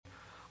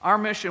Our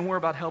mission, we're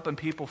about helping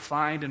people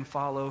find and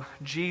follow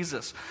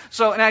Jesus.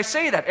 So, and I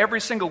say that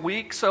every single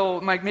week. So,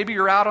 like maybe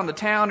you're out on the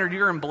town or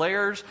you're in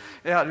Blair's,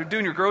 you're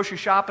doing your grocery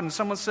shopping, and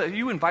someone says,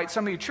 you invite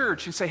somebody to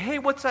church. You say, hey,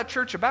 what's that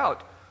church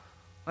about?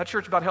 That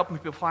church is about helping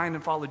people find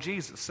and follow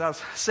Jesus. I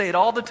say it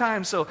all the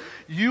time so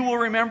you will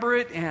remember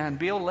it and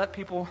be able to let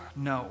people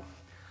know.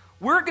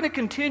 We're going to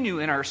continue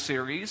in our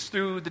series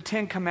through the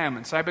Ten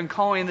Commandments. I've been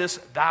calling this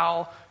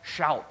Thou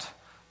Shalt,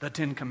 the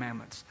Ten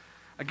Commandments.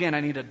 Again,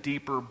 I need a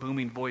deeper,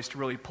 booming voice to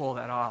really pull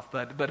that off,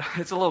 but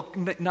it's a little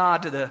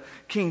nod to the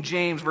King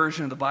James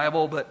Version of the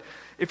Bible. But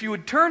if you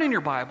would turn in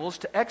your Bibles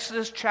to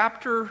Exodus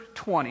chapter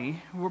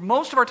 20, where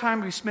most of our time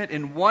we spent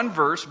in one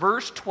verse,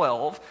 verse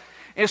 12,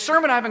 in a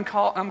sermon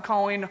I'm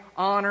calling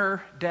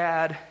Honor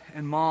Dad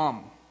and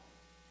Mom.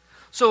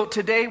 So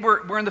today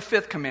we're in the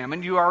fifth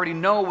commandment. You already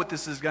know what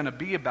this is going to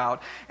be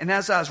about. And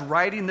as I was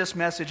writing this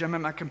message, I'm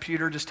at my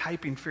computer just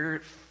typing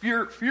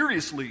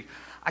furiously.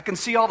 I can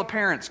see all the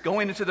parents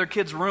going into their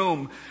kids'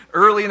 room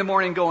early in the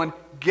morning going,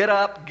 get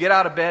up, get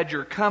out of bed,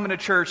 you're coming to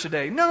church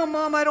today. No,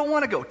 Mom, I don't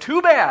want to go.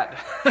 Too bad.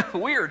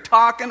 We are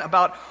talking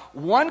about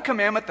one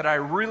commandment that I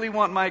really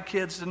want my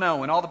kids to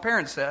know. And all the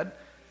parents said,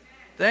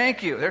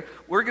 thank you.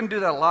 We're going to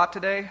do that a lot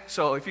today.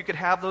 So if you could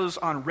have those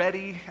on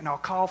ready, and I'll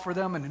call for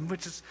them, and we'll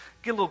just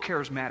get a little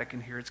charismatic in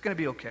here. It's going to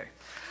be okay.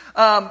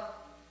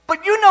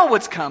 But you know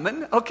what's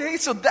coming, okay?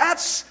 So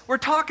we're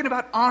talking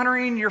about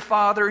honoring your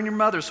father and your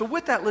mother. So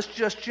with that, let's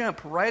just jump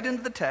right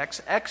into the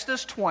text,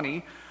 Exodus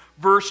 20,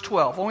 verse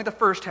 12, only the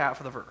first half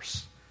of the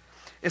verse.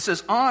 It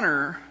says,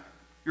 honor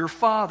your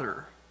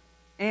father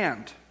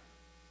and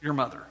your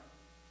mother.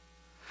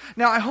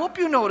 Now, I hope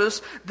you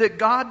notice that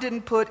God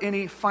didn't put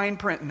any fine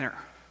print in there.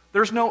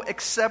 There's no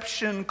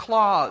exception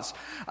clause,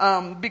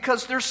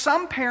 because there's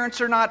some parents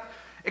who are not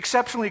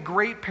exceptionally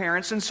great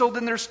parents, and so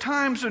then there's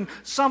times when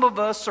some of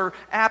us are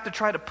apt to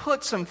try to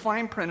put some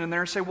fine print in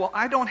there and say, well,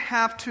 I don't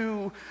have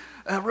to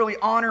really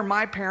honor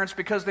my parents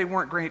because they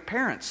weren't great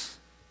parents.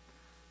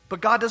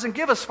 But God doesn't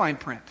give us fine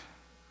print.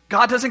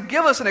 God doesn't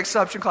give us an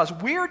exception clause.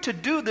 We're to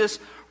do this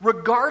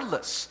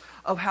regardless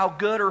of how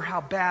good or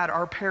how bad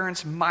our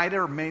parents might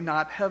or may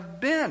not have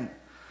been.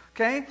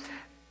 Okay?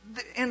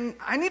 And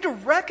I need to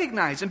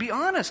recognize and be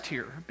honest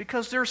here,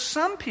 because there's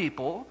some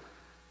people,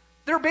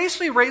 they're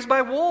basically raised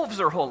by wolves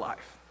their whole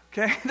life.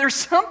 Okay? There's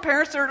some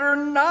parents that are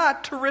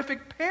not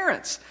terrific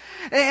parents.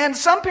 And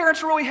some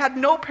parents really had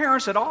no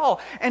parents at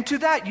all. And to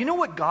that, you know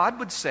what God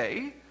would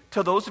say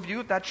to those of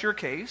you, if that's your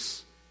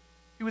case?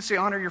 He would say,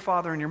 honor your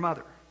father and your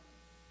mother.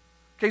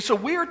 Okay, so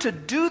we are to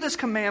do this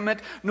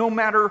commandment no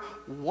matter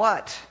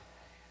what.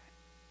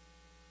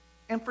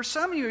 And for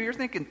some of you, you're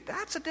thinking,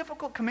 that's a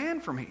difficult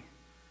command for me.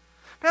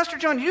 Pastor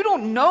John, you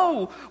don't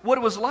know what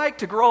it was like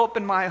to grow up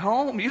in my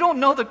home. You don't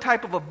know the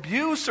type of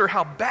abuse or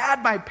how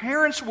bad my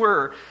parents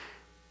were.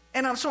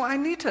 And so I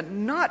need to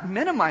not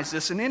minimize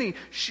this in any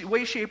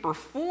way, shape, or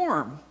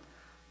form.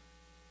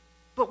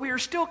 But we are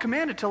still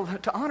commanded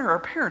to honor our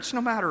parents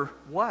no matter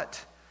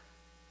what.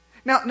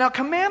 Now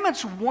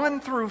commandments 1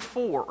 through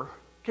 4,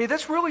 okay,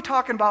 that's really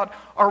talking about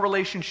our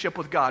relationship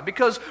with God,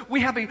 because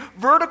we have a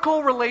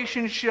vertical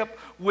relationship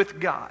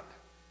with God.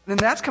 And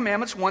that's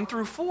commandments 1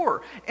 through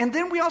 4. And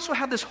then we also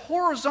have this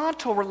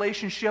horizontal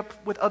relationship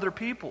with other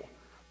people.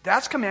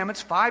 That's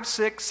commandments 5,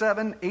 6,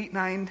 7, 8,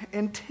 9,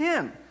 and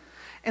 10.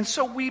 And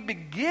so we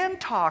begin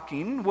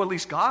talking, well, at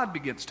least God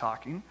begins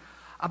talking,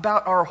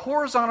 about our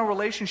horizontal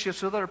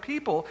relationships with other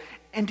people.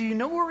 And do you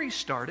know where he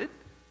started?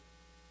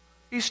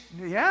 He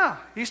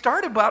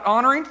started about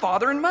honoring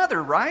father and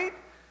mother, right?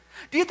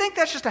 Do you think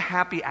that's just a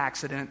happy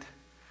accident?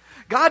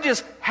 God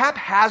just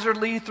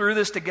haphazardly threw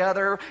this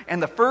together,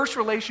 and the first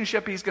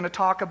relationship he's going to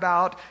talk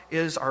about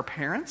is our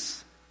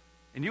parents?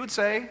 And you would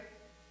say,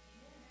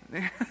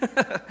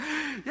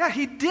 yeah,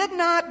 he did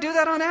not do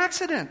that on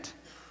accident.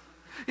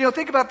 You know,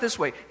 think about it this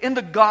way. In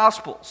the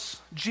Gospels,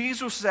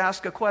 Jesus was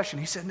asked a question.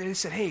 They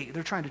said, hey,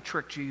 they're trying to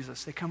trick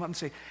Jesus. They come up and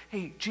say,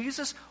 hey,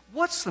 Jesus,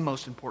 what's the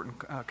most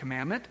important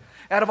commandment?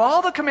 Out of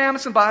all the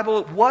commandments in the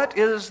Bible, what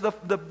is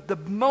the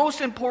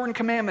most important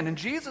commandment? And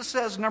Jesus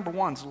says, number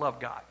 1 is love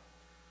God.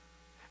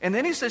 And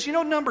then he says,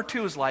 number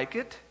 2 is like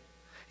it.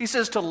 He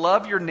says to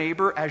love your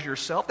neighbor as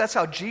yourself. That's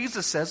how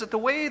Jesus says it. The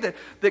way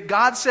that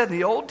God said in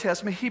the Old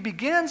Testament, he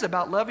begins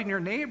about loving your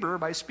neighbor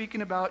by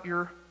speaking about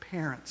your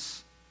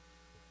parents.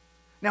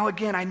 Now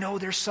again, I know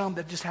there's some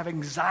that just have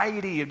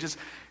anxiety of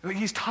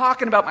he's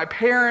talking about my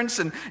parents,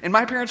 and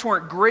my parents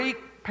weren't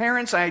great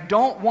parents. I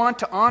don't want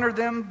to honor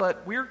them,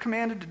 but we're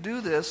commanded to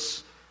do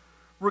this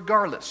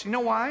regardless. You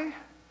know why?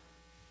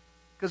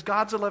 Because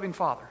God's a loving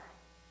Father.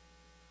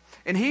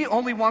 And he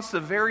only wants the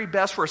very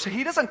best for us. So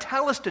he doesn't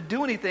tell us to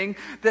do anything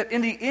that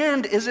in the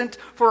end isn't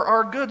for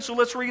our good. So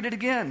let's read it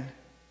again.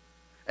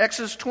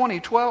 Exodus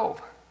 20:12.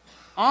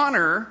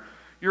 Honor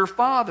your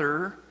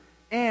father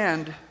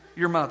and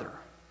your mother.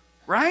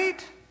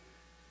 Right?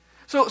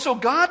 So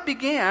God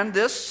began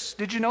this.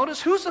 Did you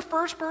notice? Who's the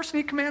first person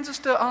he commands us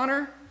to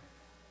honor?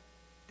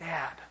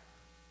 Dad.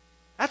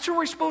 That's who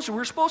we're supposed to.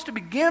 We're supposed to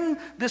begin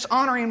this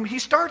honoring. He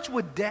starts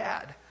with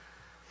Dad.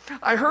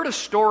 I heard a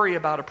story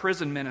about a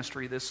prison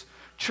ministry. This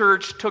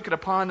church took it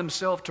upon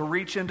themselves to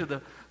reach into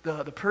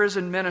the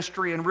prison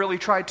ministry and really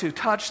try to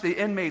touch the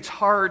inmates'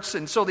 hearts.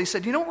 And so they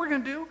said, you know what we're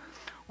going to do?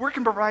 We're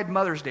going to provide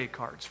Mother's Day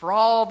cards for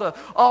all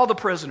the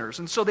prisoners.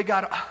 And so they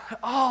got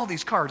all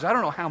these cards. I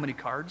don't know how many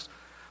cards,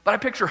 but I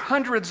picture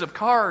hundreds of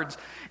cards.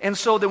 And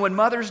so then when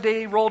Mother's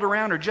Day rolled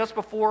around, or just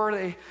before,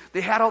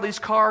 they had all these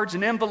cards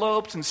and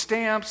envelopes and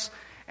stamps,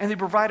 and they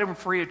provided them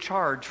free of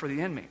charge for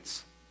the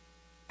inmates.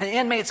 And the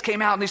inmates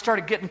came out and they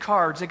started getting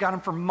cards. They got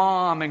them from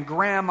mom and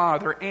grandma,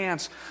 their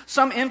aunts,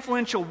 some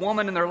influential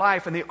woman in their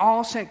life, and they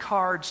all sent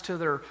cards to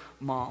their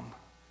mom.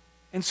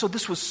 And so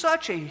this was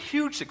such a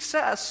huge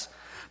success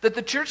that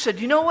the church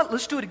said, you know what,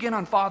 let's do it again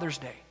on Father's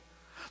Day.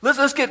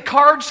 Let's get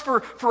cards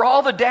for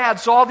all the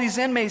dads, so all these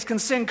inmates can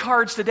send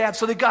cards to dad.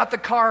 So they got the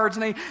cards,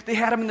 and they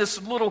had them in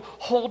this little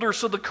holder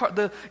so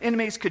the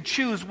inmates could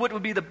choose what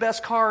would be the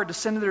best card to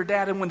send to their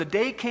dad. And when the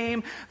day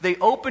came, they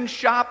opened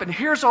shop, and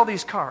here's all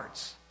these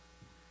cards.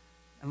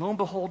 And lo and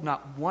behold,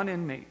 not one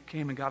inmate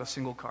came and got a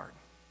single card.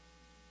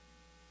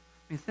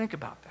 I mean, think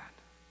about that.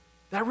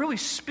 That really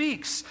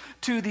speaks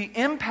to the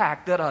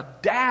impact that a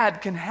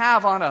dad can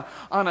have on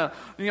a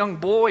young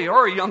boy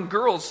or a young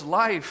girl's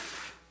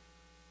life.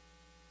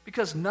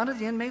 Because none of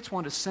the inmates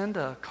wanted to send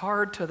a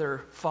card to their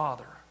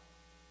father.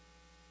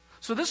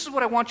 So this is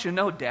what I want you to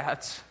know,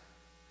 dads.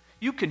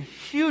 You can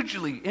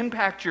hugely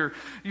impact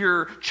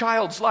your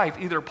child's life,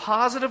 either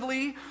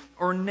positively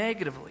or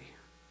negatively.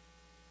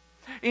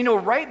 You know,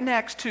 right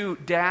next to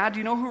dad,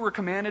 you know who we're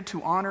commanded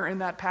to honor in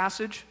that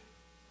passage?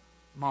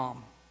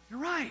 Mom. You're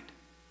right.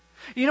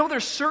 You know,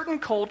 there's certain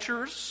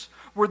cultures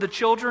where the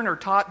children are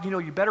taught, you know,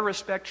 you better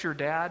respect your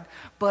dad,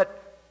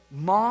 but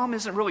mom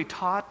isn't really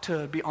taught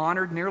to be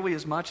honored nearly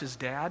as much as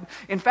dad.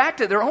 In fact,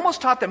 they're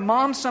almost taught that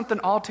mom's something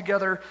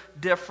altogether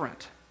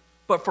different.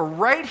 But for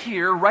right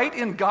here, right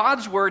in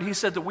God's word, he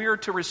said that we are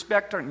to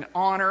respect and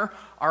honor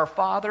our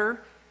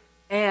father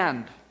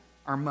and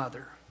our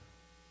mother.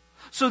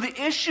 So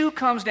the issue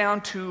comes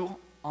down to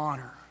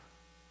honor.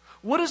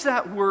 What does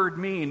that word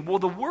mean? Well,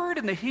 the word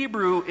in the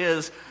Hebrew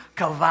is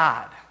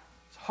kavod.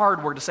 It's a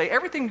hard word to say.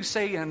 Everything you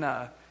say in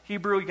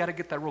Hebrew, you got to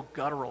get that real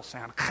guttural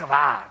sound.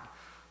 Kavod.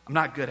 I'm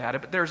not good at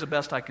it, but there's the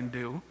best I can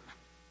do.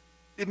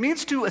 It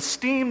means to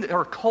esteem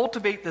or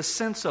cultivate this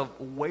sense of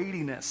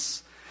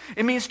weightiness.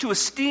 It means to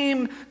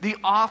esteem the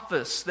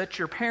office that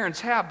your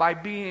parents have by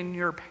being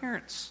your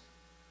parents.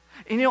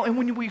 And, you know, and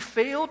when we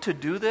fail to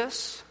do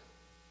this,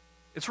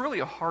 it's really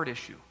a heart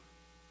issue.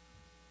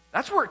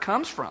 That's where it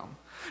comes from.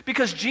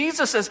 Because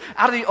Jesus says,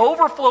 out of the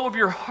overflow of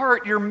your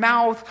heart, your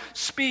mouth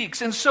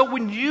speaks. And so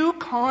when you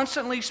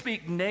constantly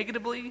speak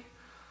negatively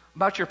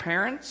about your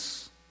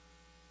parents,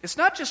 it's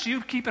not just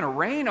you keeping a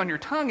rein on your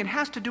tongue. It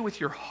has to do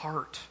with your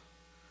heart.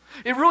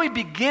 It really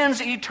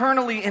begins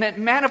eternally, and it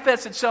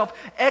manifests itself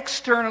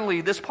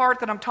externally. This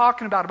part that I'm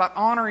talking about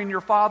honoring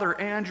your father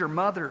and your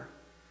mother.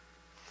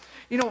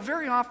 You know,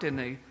 very often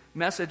a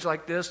message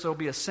like this, there'll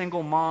be a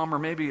single mom or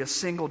maybe a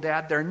single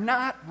dad. They're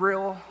not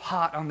real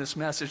hot on this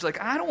message.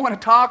 Like, I don't want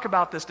to talk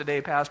about this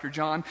today, Pastor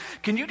John.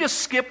 Can you just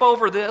skip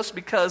over this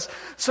because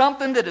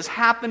something that has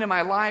happened in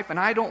my life and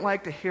I don't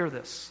like to hear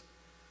this.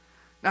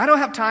 Now, I don't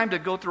have time to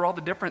go through all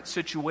the different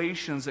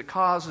situations that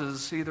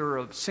causes either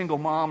a single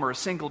mom or a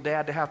single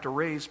dad to have to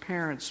raise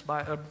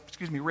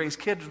raise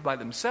kids by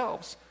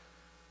themselves.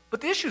 But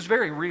the issue is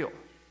very real.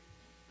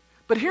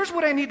 But here's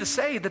what I need to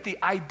say, that the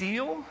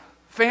ideal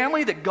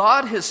family that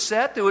God has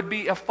set, there would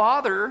be a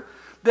father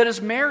that is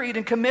married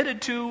and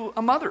committed to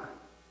a mother.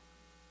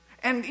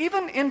 And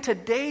even in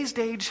today's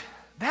age,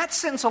 that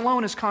sentence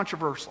alone is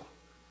controversial.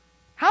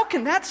 How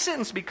can that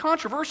sentence be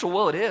controversial?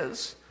 Well, it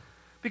is.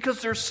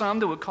 Because there's some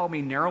that would call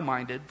me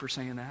narrow-minded for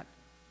saying that.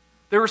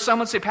 There were some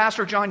that would say,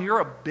 Pastor John, you're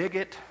a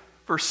bigot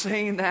for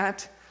saying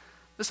that.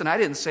 Listen, I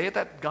didn't say it.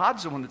 That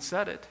God's the one that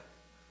said it.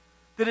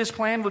 That his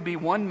plan would be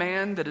one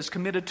man that is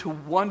committed to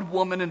one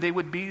woman, and they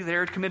would be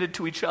there committed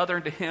to each other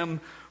and to him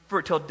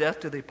for till death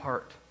do they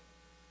part.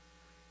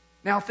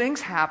 Now, things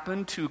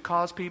happen to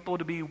cause people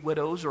to be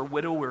widows or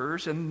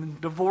widowers,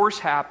 and divorce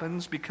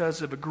happens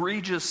because of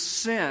egregious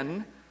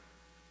sin.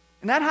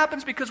 And that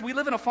happens because we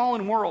live in a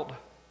fallen world.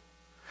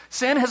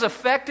 Sin has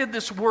affected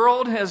this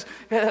world,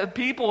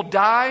 people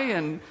die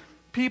and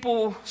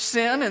people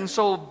sin, and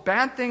so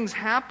bad things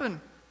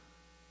happen.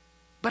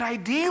 But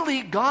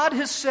ideally, God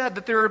has said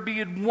that there would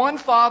be one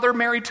father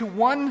married to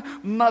one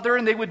mother,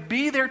 and they would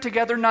be there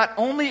together not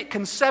only at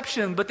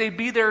conception, but they'd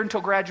be there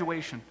until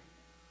graduation.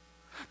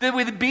 They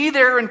would be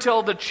there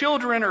until the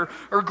children are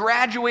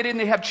graduated and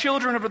they have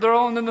children of their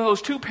own, and then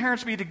those two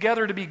parents be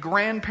together to be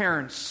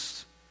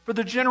grandparents for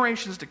the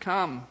generations to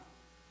come.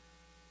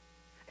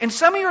 And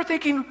some of you are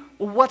thinking,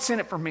 well, what's in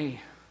it for me?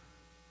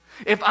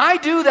 If I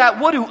do that,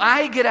 what do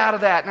I get out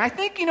of that? And I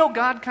think,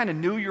 God kind of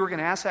knew you were going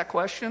to ask that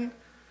question.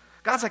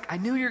 God's like, I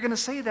knew you were going to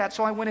say that,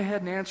 so I went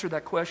ahead and answered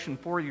that question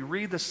for you.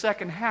 Read the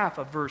second half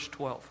of verse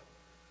 12.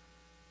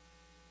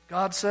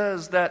 God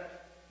says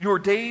that your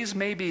days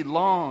may be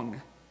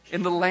long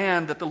in the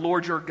land that the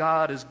Lord your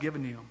God has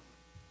given you.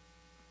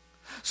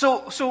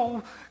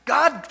 So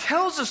God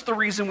tells us the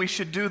reason we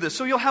should do this,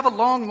 so you'll have a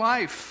long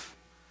life.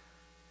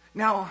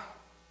 Now,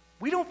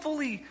 we don't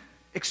fully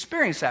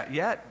experience that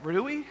yet,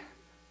 do we?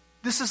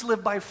 This is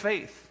lived by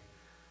faith.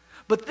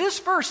 But this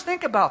verse,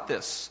 think about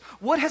this.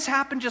 What has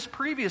happened just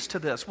previous to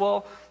this?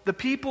 Well, the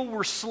people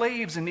were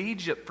slaves in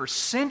Egypt for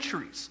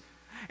centuries.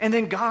 And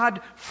then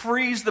God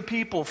frees the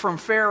people from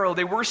Pharaoh.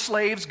 They were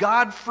slaves.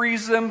 God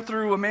frees them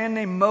through a man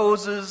named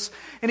Moses.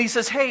 And he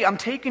says, hey, I'm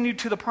taking you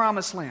to the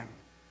promised land.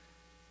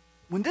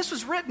 When this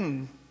was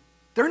written,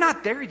 they're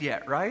not there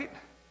yet, right?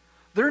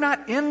 They're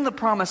not in the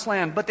promised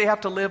land, but they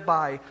have to live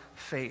by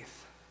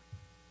faith.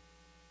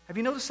 Have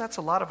you noticed that's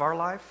a lot of our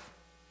life?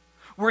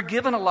 We're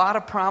given a lot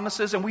of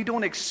promises and we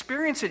don't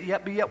experience it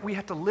yet, but yet we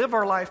have to live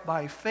our life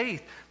by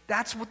faith.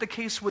 That's what the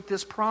case with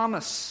this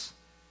promise.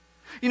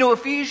 You know,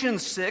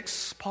 Ephesians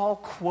 6, Paul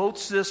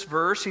quotes this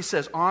verse. He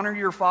says, honor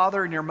your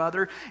father and your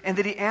mother. And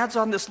then he adds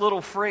on this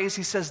little phrase.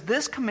 He says,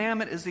 this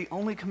commandment is the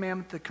only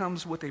commandment that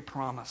comes with a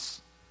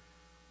promise.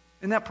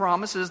 And that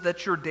promise is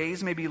that your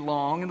days may be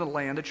long in the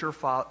land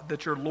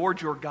that your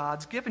Lord your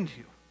God's given to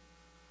you.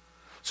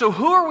 So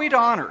who are we to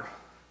honor?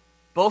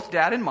 Both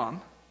dad and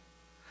mom.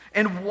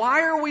 And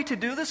why are we to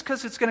do this?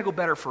 Because it's going to go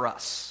better for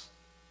us.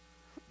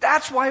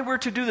 That's why we're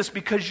to do this,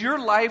 because your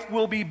life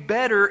will be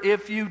better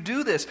if you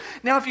do this.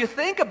 Now, if you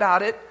think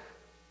about it,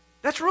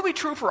 that's really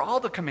true for all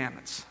the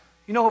commandments.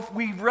 You know, if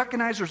we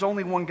recognize there's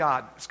only one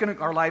God,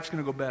 our life's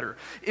going to go better.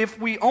 If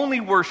we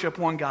only worship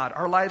one God,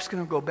 our life's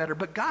going to go better.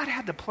 But God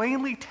had to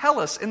plainly tell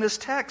us in this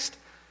text,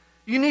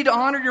 you need to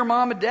honor your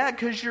mom and dad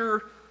because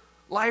your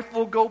life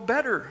will go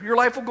better. Your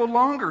life will go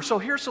longer. So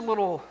here's a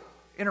little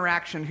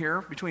interaction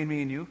here between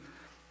me and you.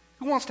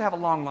 Who wants to have a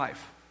long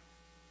life?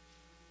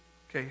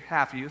 Okay,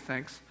 half of you,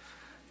 thanks.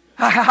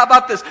 How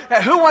about this?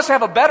 Who wants to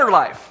have a better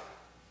life?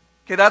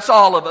 Okay, that's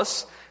all of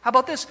us. How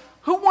about this?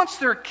 Who wants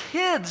their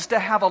kids to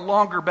have a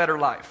longer, better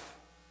life?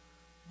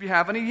 If you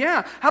have any,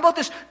 yeah. How about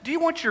this? Do you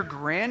want your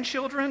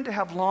grandchildren to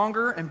have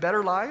longer and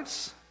better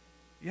lives?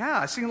 Yeah,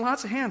 I've seen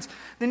lots of hands.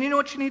 Then you know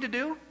what you need to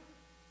do?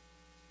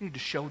 You need to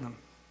show them.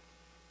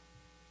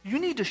 You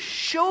need to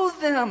show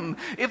them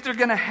if they're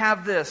going to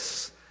have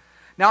this.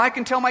 Now, I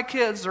can tell my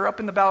kids, they're up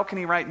in the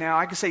balcony right now,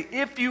 I can say,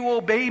 if you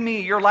obey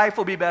me, your life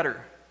will be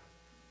better.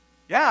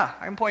 Yeah,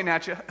 I'm pointing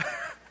at you.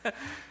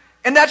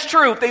 And that's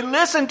true. If they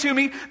listen to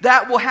me,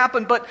 that will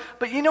happen. But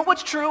you know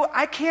what's true?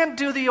 I can't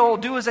do the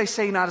old do as I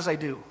say, not as I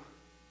do.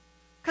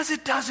 Because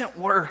it doesn't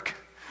work.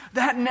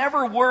 That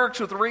never works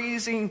with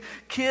raising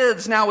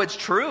kids. Now, it's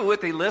true.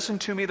 If they listen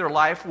to me, their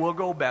life will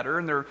go better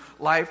and their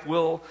life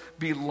will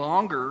be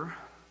longer.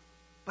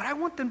 But I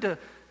want them to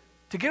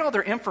get all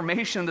their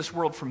information in this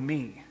world from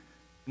me.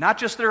 Not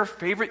just their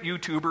favorite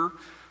YouTuber,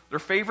 their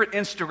favorite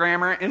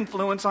Instagrammer,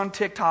 influence on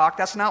TikTok.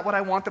 That's not what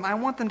I want them. I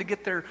want them to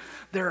get their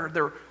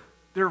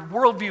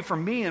worldview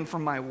from me and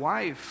from my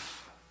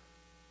wife.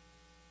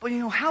 But you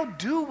know, how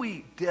do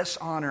we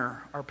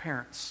dishonor our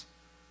parents?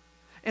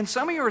 And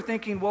some of you are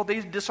thinking, well, they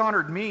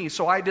dishonored me,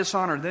 so I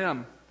dishonor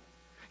them.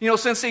 You know,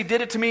 since they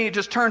did it to me, it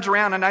just turns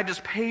around and I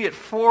just pay it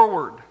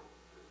forward.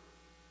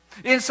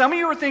 And some of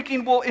you are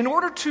thinking, well, in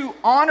order to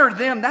honor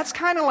them, that's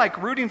kind of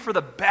like rooting for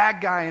the bad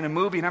guy in a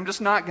movie, and I'm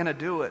just not going to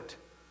do it.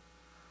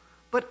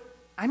 But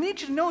I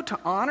need you to know, to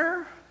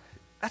honor,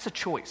 that's a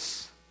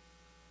choice.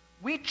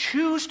 We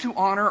choose to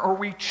honor or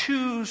we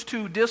choose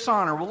to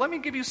dishonor. Well, let me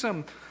give you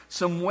some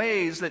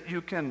ways that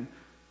you can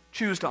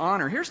choose to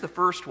honor. Here's the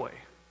first way.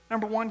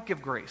 Number one,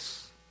 give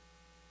grace.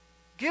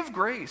 Give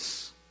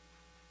grace.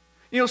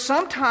 You know,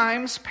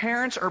 sometimes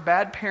parents are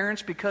bad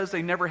parents because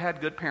they never had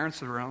good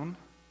parents of their own.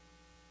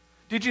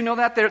 Did you know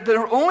that?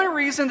 The only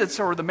reason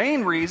or the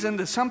main reason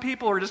that some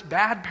people are just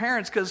bad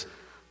parents because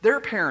their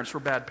parents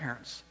were bad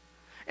parents.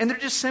 And they're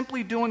just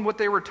simply doing what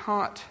they were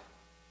taught.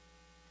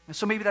 And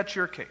so maybe that's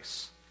your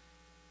case.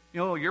 You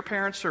know, your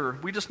parents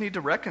we just need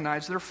to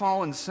recognize they're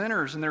fallen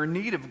sinners and they're in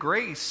need of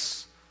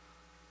grace.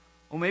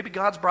 Well, maybe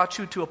God's brought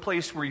you to a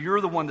place where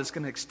you're the one that's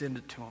going to extend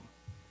it to them.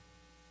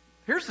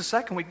 Here's the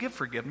second way, give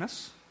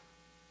forgiveness.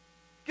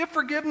 Give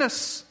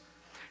forgiveness.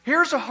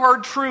 Here's a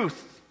hard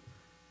truth.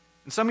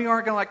 And some of you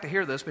aren't going to like to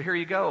hear this, but here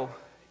you go.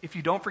 If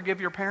you don't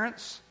forgive your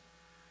parents,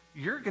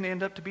 you're going to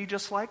end up to be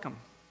just like them.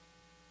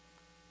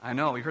 I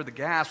know, you heard the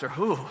gasp,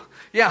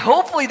 yeah,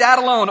 hopefully that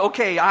alone,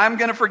 okay, I'm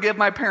going to forgive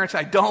my parents.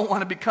 I don't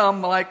want to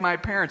become like my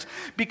parents.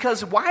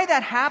 Because why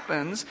that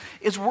happens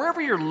is wherever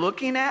you're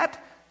looking at,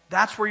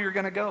 that's where you're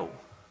going to go.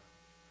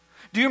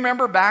 Do you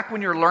remember back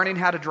when you were learning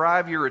how to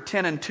drive, you were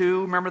 10 and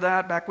 2, remember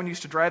that? Back when you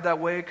used to drive that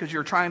way because you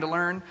were trying to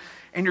learn,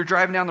 and you're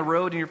driving down the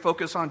road and you're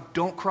focused on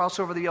don't cross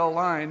over the yellow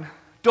line.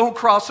 Don't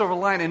cross over the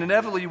line. And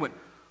inevitably you went,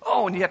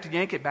 oh, and you have to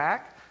yank it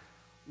back.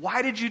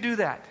 Why did you do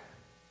that?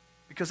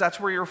 Because that's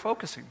where you're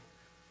focusing.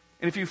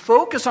 And if you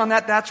focus on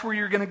that, that's where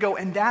you're going to go.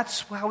 And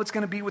that's how it's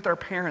going to be with our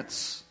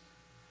parents.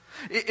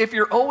 If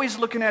you're always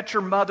looking at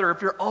your mother,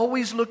 if you're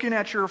always looking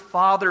at your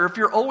father, if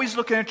you're always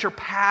looking at your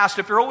past,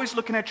 if you're always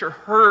looking at your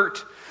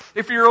hurt,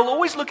 if you're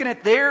always looking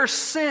at their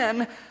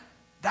sin,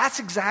 that's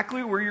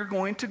exactly where you're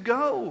going to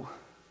go.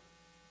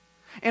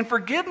 And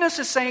forgiveness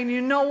is saying,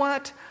 you know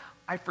what?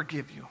 I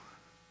forgive you.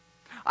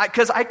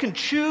 Because I can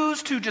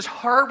choose to just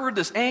harbor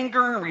this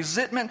anger and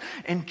resentment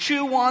and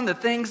chew on the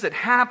things that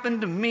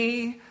happened to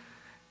me.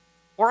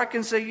 Or I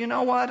can say, you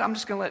know what? I'm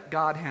just going to let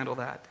God handle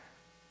that.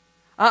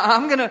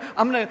 I'm going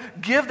to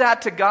give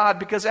that to God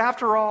because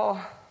after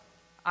all,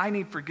 I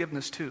need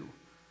forgiveness too.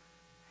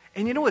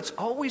 And you know, it's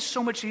always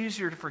so much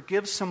easier to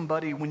forgive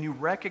somebody when you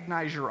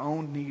recognize your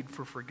own need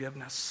for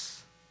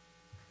forgiveness.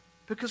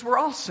 Because we're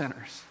all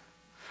sinners.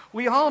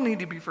 We all need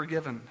to be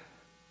forgiven.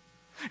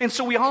 And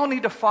so we all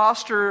need to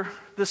foster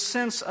the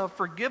sense of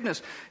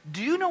forgiveness.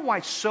 Do you know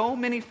why so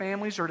many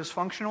families are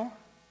dysfunctional?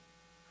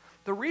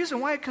 The reason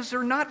why, because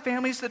they're not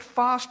families that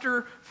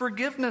foster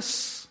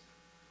forgiveness.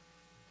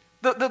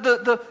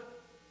 The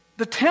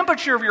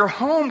temperature of your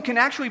home can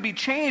actually be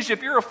changed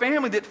if you're a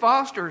family that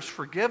fosters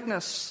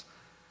forgiveness.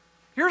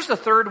 Here's the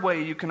third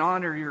way you can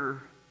honor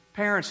your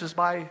parents is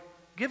by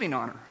giving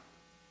honor.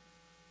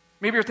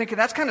 Maybe you're thinking,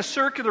 that's kind of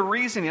circular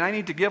reasoning. I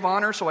need to give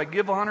honor, so I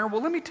give honor.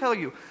 Well, let me tell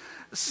you,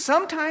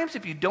 sometimes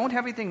if you don't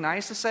have anything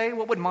nice to say,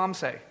 what would mom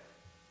say?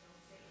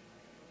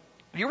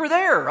 You were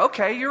there.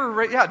 Okay,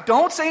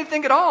 don't say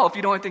anything at all if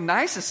you don't have anything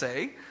nice to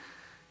say.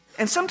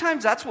 And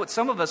sometimes that's what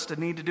some of us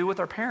need to do with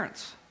our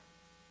parents.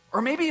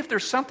 Or maybe if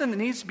there's something that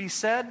needs to be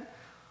said,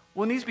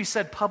 well, it needs to be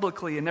said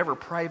publicly and never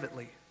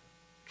privately.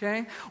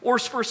 Okay? Or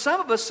for some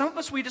of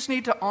us, we just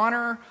need to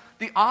honor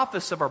the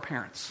office of our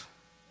parents.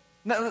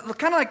 Now,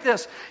 kind of like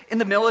this. In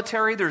the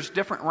military, there's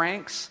different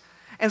ranks.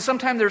 And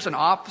sometimes there's an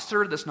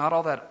officer that's not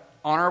all that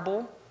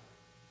honorable.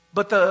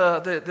 But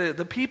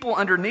the people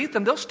underneath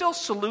them, they'll still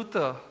salute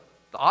the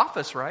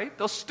office, right?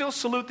 They'll still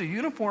salute the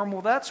uniform.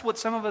 Well, that's what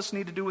some of us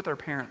need to do with our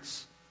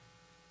parents.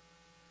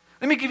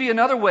 Let me give you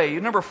another way.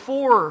 Number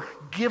 4,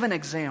 give an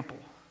example.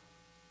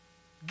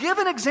 Give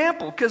an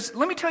example, because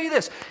let me tell you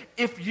this.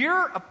 If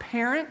you're a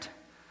parent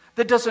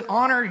that doesn't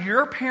honor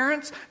your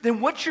parents, then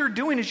what you're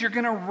doing is you're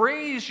going to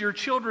raise your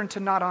children to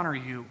not honor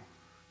you.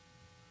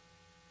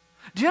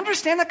 Do you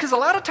understand that? Because a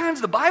lot of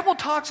times the Bible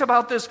talks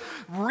about this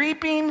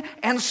reaping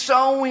and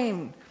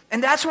sowing.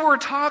 And that's what we're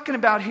talking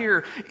about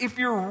here. If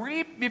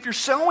you're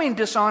sowing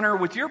dishonor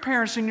with your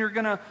parents, then you're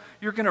gonna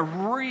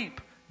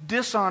reap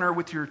dishonor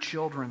with your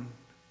children.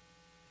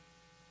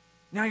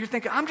 Now you're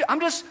thinking, I'm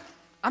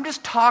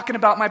just talking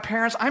about my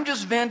parents. I'm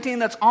just venting.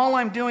 That's all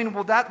I'm doing.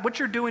 Well, what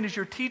you're doing is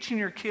you're teaching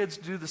your kids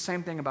to do the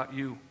same thing about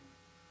you.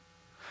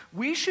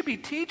 We should be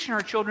teaching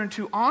our children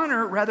to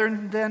honor rather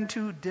than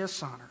to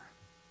dishonor.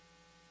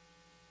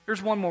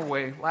 Here's one more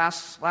way.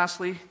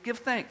 Lastly, give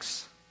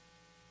thanks.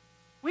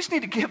 We just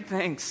need to give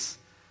thanks.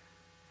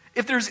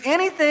 If there's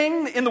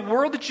anything in the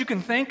world that you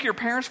can thank your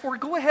parents for,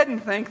 go ahead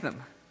and thank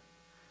them.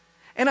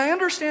 And I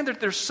understand that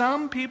there's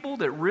some people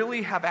that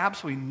really have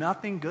absolutely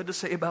nothing good to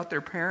say about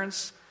their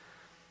parents.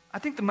 I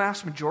think the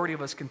vast majority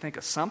of us can think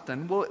of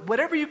something. Well,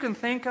 whatever you can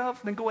think of,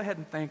 then go ahead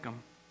and thank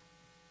them.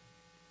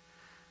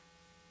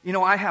 You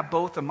know, I have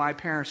both of my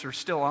parents who are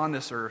still on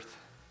this earth.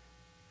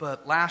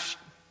 But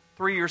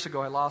 3 years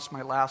ago, I lost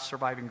my last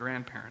surviving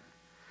grandparent.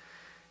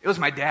 It was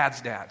my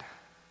dad's dad.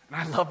 And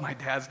I love my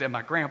dad's dad,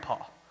 my grandpa.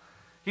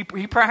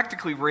 He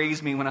practically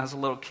raised me when I was a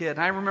little kid.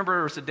 And I remember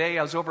there was a day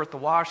I was over at the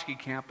Washakie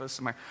campus,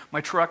 and my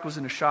truck was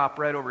in a shop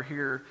right over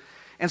here.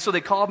 And so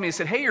they called me and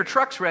said, hey, your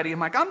truck's ready. I'm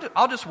like,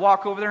 I'll just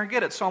walk over there and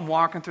get it. So I'm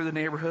walking through the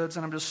neighborhoods,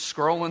 and I'm just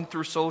scrolling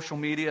through social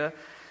media.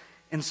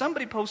 And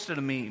somebody posted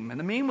a meme, and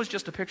the meme was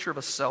just a picture of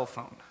a cell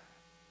phone.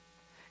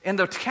 And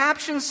the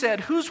caption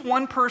said, who's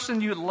one person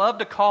you'd love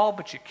to call,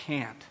 but you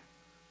can't?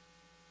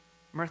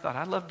 I thought,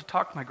 I'd love to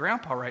talk to my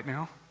grandpa right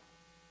now.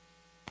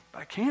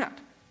 But I can't.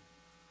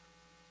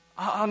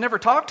 I'll never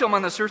talk to him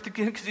on this earth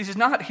again because he's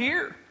not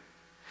here.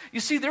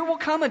 You see, there will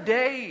come a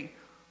day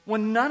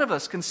when none of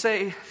us can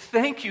say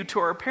thank you to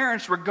our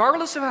parents,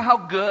 regardless of how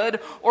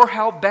good or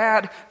how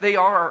bad they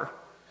are.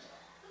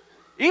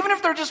 Even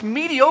if they're just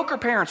mediocre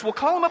parents, we'll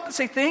call them up and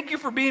say thank you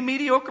for being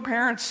mediocre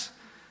parents.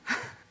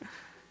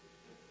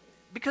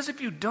 Because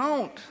if you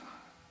don't,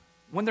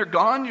 when they're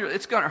gone,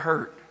 it's going to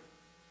hurt.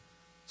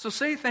 So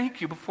say thank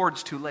you before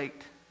it's too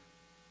late.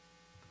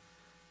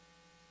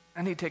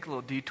 I need to take a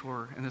little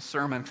detour in this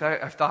sermon because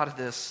I've thought of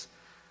this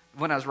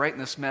when I was writing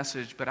this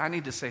message, but I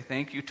need to say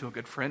thank you to a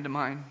good friend of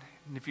mine.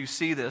 And if you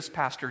see this,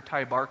 Pastor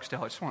Ty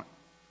Barksdale, I just want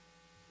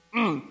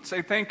to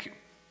say thank you.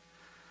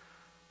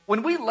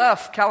 When we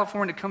left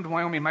California to come to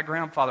Wyoming, my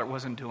grandfather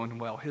wasn't doing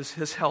well.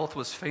 His health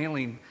was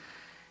failing.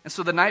 And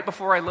so the night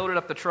before I loaded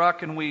up the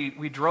truck and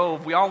we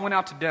drove, we all went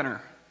out to dinner.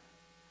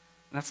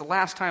 And that's the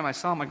last time I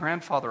saw my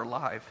grandfather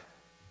alive.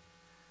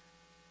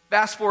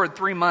 Fast forward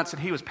 3 months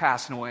and he was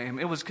passing away.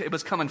 It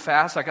was coming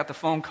fast. I got the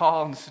phone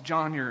call and said,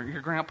 John,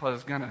 your grandpa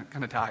is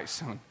gonna die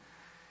soon.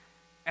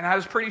 And I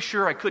was pretty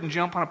sure I couldn't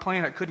jump on a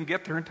plane. I couldn't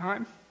get there in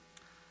time.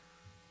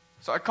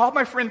 So I called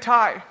my friend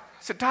Ty. I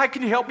said, Ty,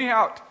 can you help me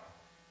out?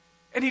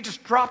 And he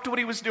just dropped what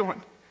he was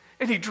doing.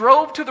 And he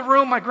drove to the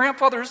room my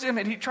grandfather's in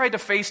and he tried to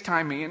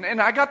FaceTime me.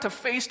 And I got to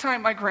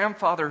FaceTime my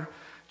grandfather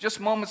just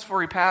moments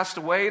before he passed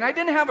away. And I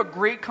didn't have a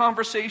great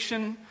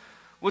conversation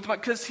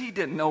because he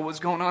didn't know what was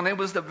going on. It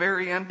was the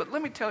very end. But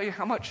let me tell you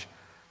how much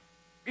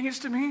it means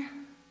to me.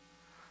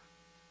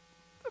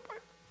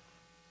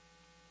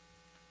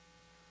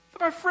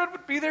 my friend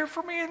would be there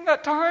for me in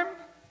that time.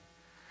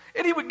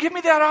 And he would give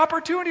me that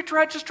opportunity to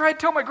try to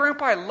tell my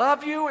grandpa, I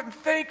love you and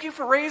thank you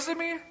for raising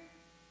me. And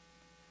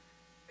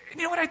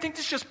you know what? I think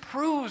this just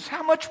proves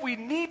how much we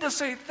need to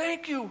say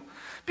thank you.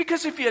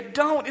 Because if you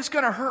don't, it's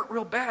going to hurt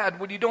real bad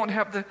when you don't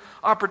have the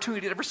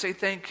opportunity to ever say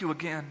thank you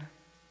again.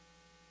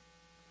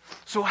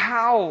 So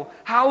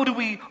how do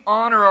we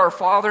honor our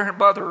father and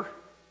mother?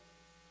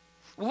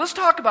 Well, let's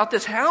talk about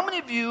this. How many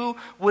of you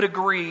would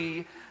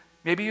agree,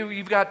 maybe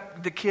you've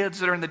got the kids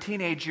that are in the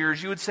teenage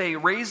years, you would say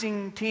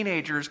raising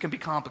teenagers can be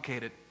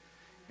complicated.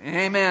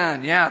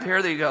 Amen. Yeah,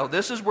 there you go.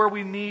 This is where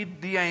we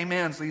need the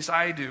amens, at least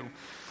I do.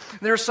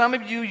 There are some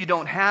of you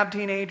don't have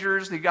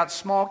teenagers, you've got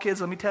small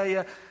kids. Let me tell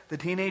you, the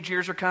teenage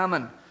years are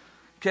coming.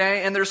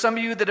 Okay, and there's some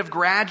of you that have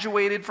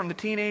graduated from the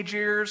teenage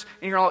years,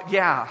 and you're all,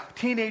 yeah,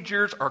 teenage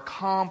years are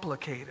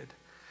complicated.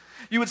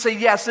 You would say,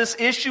 yes, this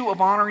issue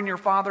of honoring your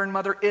father and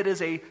mother, it is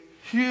a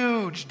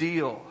huge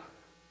deal.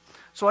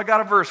 So I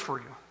got a verse for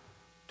you.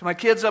 To my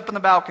kids up in the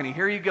balcony,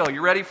 here you go.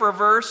 You ready for a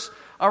verse?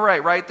 All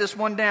right, write this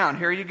one down.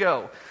 Here you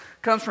go.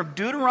 It comes from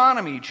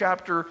Deuteronomy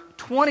chapter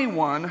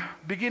 21,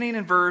 beginning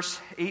in verse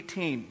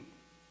 18.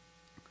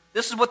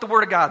 This is what the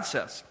Word of God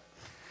says.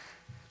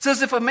 It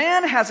says, if a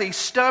man has a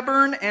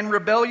stubborn and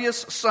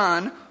rebellious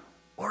son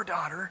or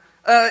daughter,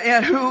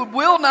 and who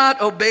will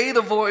not obey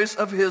the voice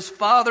of his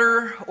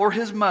father or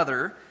his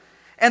mother,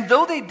 and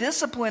though they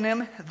discipline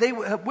him, they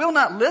will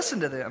not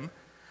listen to them,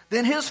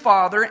 then his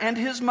father and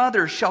his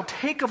mother shall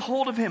take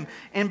hold of him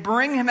and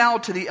bring him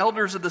out to the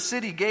elders of the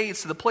city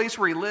gates, to the place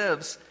where he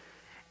lives.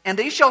 And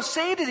they shall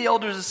say to the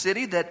elders of the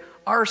city that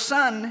our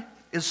son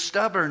is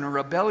stubborn or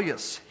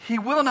rebellious. He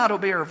will not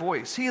obey our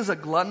voice. He is a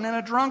glutton and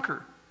a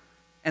drunkard.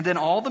 And then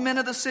all the men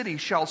of the city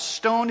shall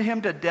stone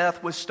him to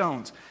death with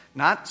stones.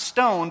 Not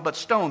stone, but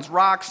stones,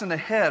 rocks in the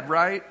head,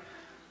 right?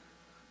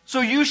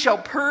 So you shall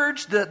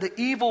purge the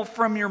evil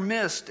from your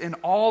midst, and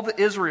all the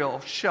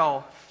Israel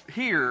shall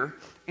hear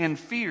and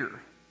fear.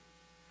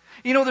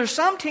 You know, there's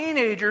some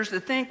teenagers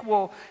that think,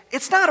 well,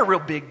 it's not a real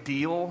big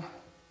deal.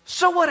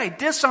 So what? I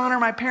dishonor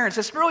my parents.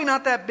 It's really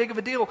not that big of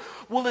a deal.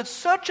 Well, it's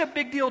such a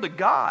big deal to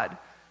God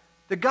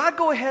that God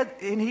go ahead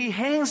and He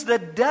hangs the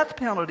death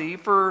penalty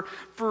for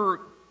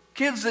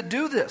kids that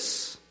do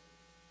this.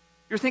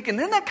 You're thinking,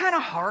 isn't that kind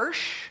of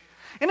harsh?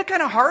 Isn't it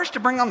kind of harsh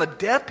to bring on the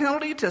death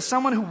penalty to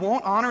someone who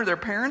won't honor their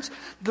parents?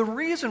 The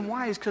reason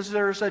why is because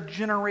there's a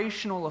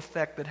generational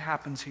effect that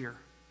happens here.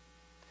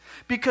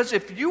 Because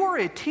if you are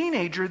a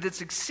teenager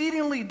that's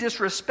exceedingly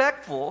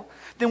disrespectful,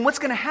 then what's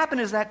going to happen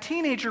is that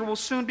teenager will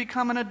soon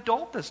become an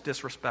adult that's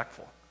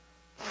disrespectful.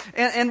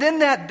 And then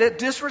that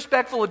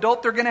disrespectful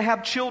adult, they're going to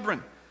have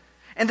children.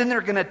 And then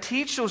they're going to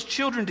teach those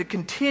children to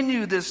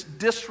continue this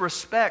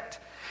disrespect.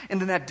 And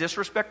then that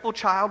disrespectful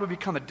child will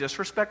become a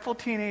disrespectful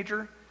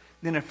teenager.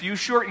 Then in a few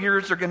short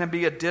years, they're going to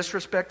be a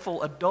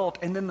disrespectful adult.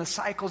 And then the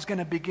cycle's going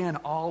to begin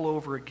all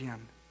over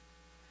again.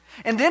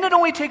 And then it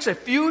only takes a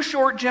few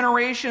short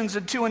generations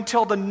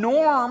until the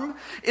norm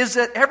is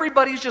that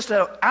everybody's just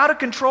an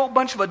out-of-control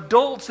bunch of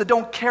adults that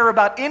don't care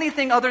about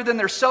anything other than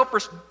their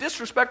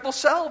disrespectful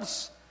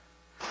selves.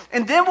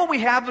 And then what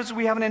we have is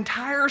we have an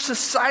entire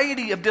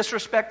society of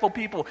disrespectful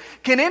people.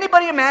 Can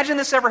anybody imagine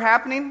this ever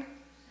happening?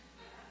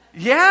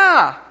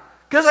 Yeah,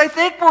 because I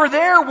think we're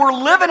there. We're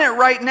living it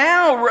right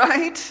now,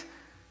 right?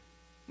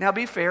 Now,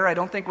 be fair, I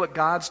don't think what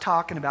God's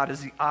talking about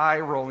is the eye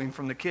rolling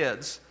from the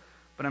kids.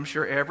 But I'm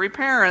sure every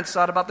parent's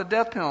thought about the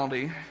death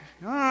penalty.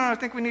 Oh, I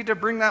think we need to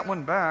bring that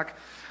one back.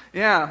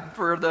 Yeah,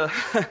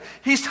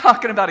 he's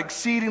talking about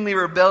exceedingly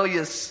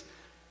rebellious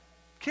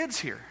kids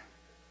here.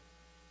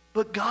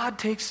 But God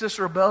takes this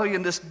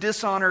rebellion, this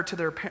dishonor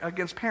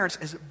against parents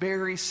as a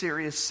very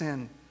serious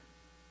sin.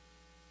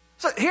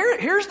 So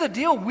here's the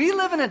deal. We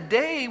live in a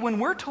day when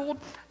we're told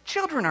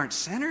children aren't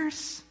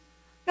sinners.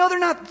 No, they're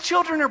not.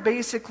 Children are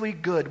basically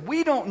good.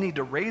 We don't need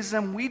to raise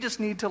them. We just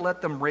need to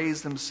let them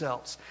raise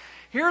themselves.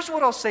 Here's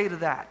what I'll say to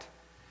that.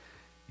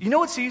 You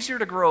know it's easier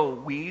to grow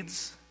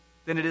weeds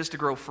than it is to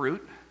grow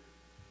fruit?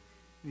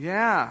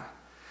 Yeah.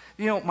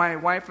 You know, my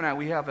wife and I,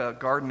 we have a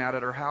garden out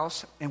at our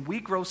house, and we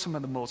grow some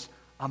of the most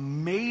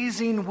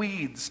amazing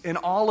weeds in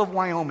all of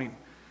Wyoming.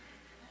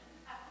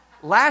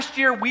 Last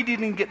year, we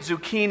didn't get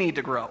zucchini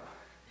to grow.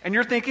 And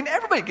you're thinking,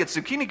 everybody gets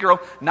zucchini to grow.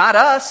 Not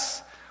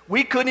us.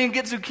 We couldn't even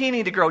get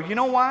zucchini to grow. You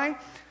know why?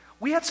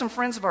 We had some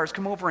friends of ours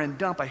come over and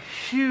dump a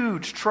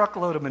huge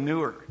truckload of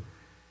manure.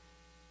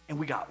 And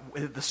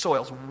the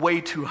soil's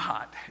way too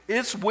hot.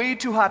 It's way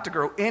too hot to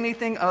grow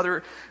anything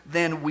other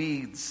than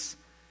weeds.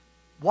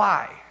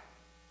 Why?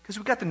 Because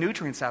we got the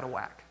nutrients out of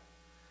whack.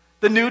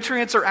 The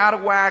nutrients are out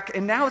of whack,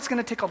 and now it's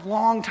going to take a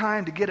long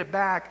time to get it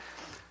back.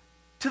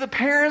 To the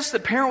parents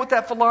that parent with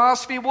that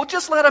philosophy, well,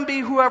 just let them be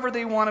whoever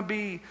they want to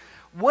be.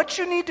 What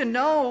you need to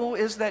know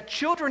is that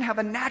children have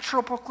a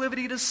natural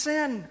proclivity to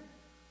sin.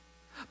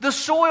 The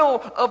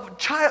soil of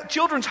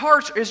children's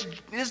hearts is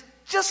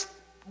just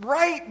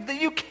right,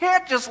 that you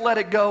can't just let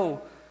it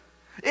go.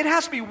 It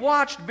has to be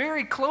watched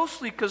very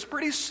closely because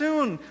pretty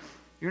soon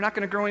you're not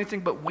going to grow anything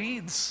but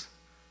weeds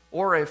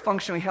or a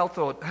functionally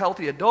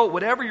healthy adult,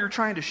 whatever you're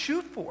trying to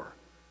shoot for.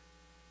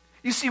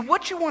 You see,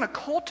 what you want to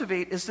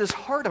cultivate is this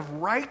heart of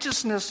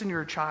righteousness in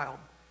your child.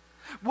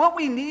 What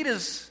we need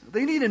is,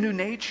 they need a new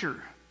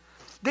nature.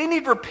 They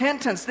need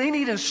repentance. They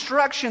need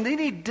instruction. They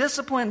need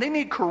discipline. They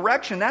need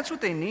correction. That's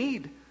what they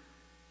need.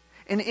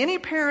 And any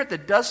parent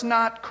that does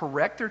not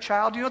correct their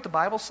child, you know what the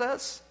Bible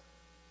says?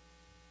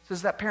 It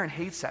says that parent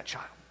hates that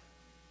child.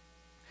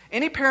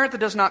 Any parent that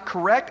does not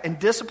correct and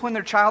discipline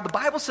their child, the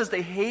Bible says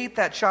they hate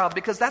that child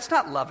because that's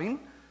not loving.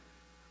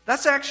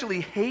 That's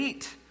actually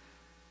hate.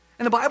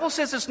 And the Bible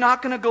says it's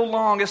not going to go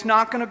long. It's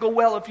not going to go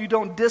well if you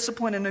don't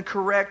discipline and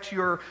correct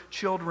your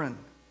children.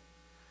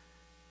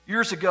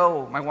 Years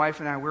ago, my wife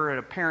and I were at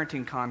a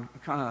parenting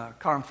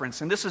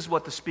conference, and this is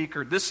what the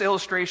speaker, this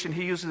illustration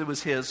he used, it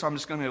was his, so I'm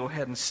just going to go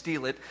ahead and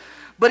steal it.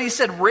 But he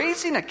said,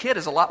 raising a kid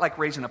is a lot like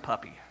raising a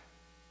puppy.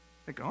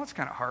 I think, oh, it's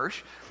kind of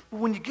harsh. But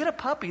when you get a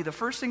puppy, the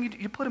first thing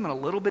you put him in a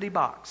little bitty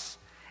box.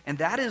 And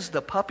that is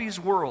the puppy's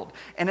world.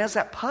 And as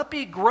that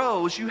puppy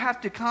grows, you have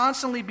to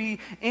constantly be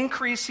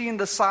increasing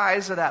the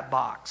size of that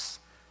box.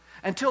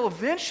 Until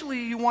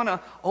eventually you want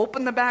to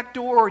open the back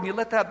door and you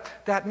let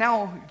that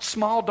now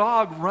small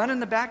dog run in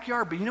the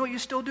backyard. But you know what you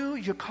still do?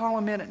 You call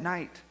him in at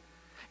night.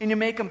 And you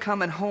make him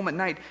come in home at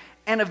night.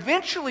 And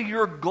eventually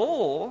your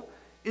goal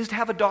is to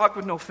have a dog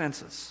with no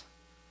fences.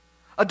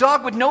 A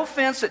dog with no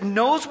fence that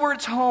knows where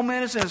its home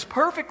is and is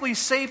perfectly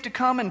safe to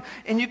come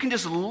and you can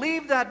just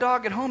leave that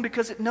dog at home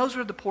because it knows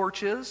where the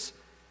porch is.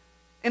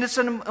 And it's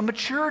a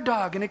mature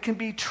dog and it can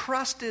be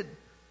trusted.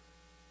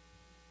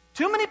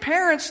 Too many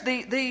parents,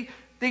 they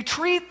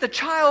treat the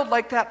child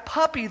like that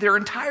puppy their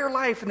entire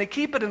life and they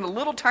keep it in a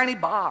little tiny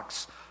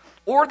box.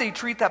 Or they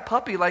treat that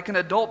puppy like an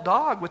adult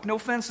dog with no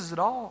fences at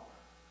all.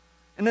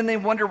 And then they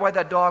wonder why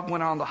that dog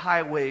went on the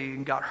highway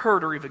and got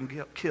hurt or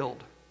even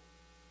killed.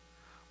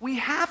 We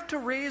have to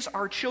raise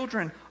our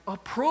children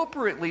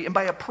appropriately. And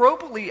by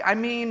appropriately, I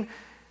mean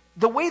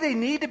the way they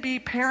need to be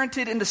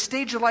parented in the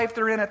stage of life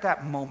they're in at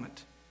that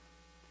moment.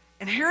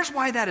 And here's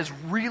why that is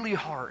really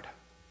hard.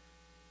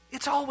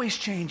 It's always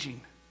changing.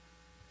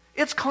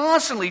 It's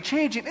constantly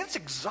changing. It's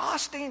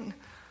exhausting.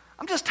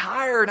 I'm just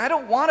tired. I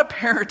don't want to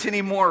parent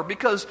anymore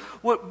because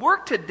what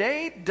worked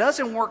today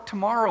doesn't work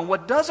tomorrow.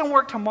 What doesn't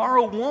work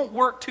tomorrow won't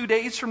work 2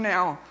 days from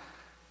now.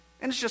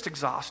 And it's just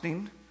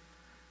exhausting.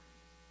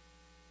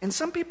 And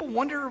some people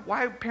wonder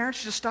why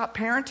parents just stop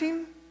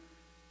parenting.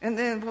 And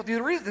then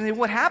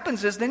what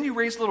happens is then you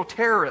raise little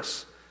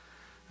terrorists.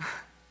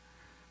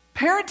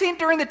 Parenting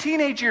during the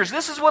teenage years,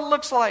 this is what it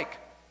looks like.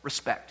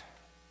 Respect.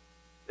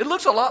 It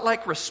looks a lot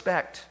like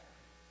respect.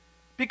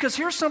 Because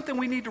here's something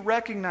we need to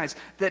recognize.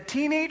 That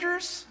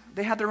teenagers,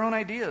 they have their own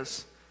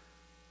ideas.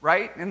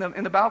 Right? In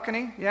the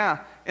balcony?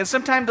 Yeah. And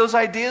sometimes those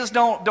ideas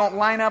don't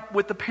line up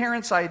with the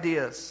parents'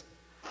 ideas.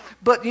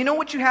 But you know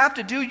what you have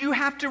to do? You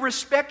have to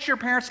respect your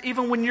parents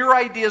even when your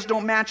ideas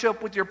don't match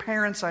up with your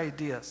parents'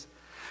 ideas.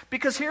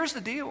 Because here's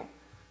the deal.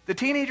 The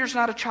teenager's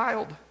not a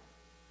child.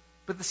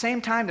 But at the same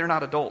time, they're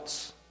not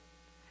adults.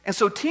 And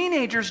so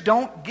teenagers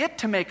don't get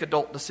to make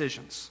adult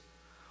decisions.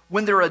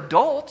 When they're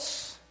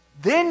adults,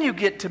 then you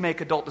get to make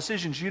adult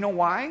decisions. You know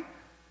why?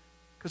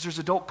 Because there's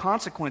adult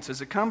consequences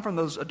that come from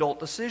those adult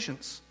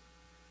decisions.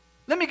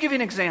 Let me give you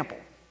an example.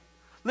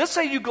 Let's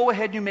say you go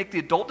ahead and you make the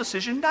adult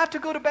decision not to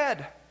go to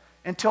bed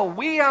until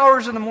wee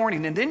hours in the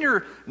morning, and then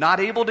you're not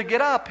able to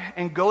get up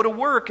and go to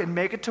work and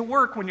make it to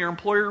work when your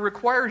employer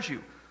requires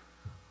you.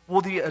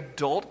 Well, the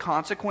adult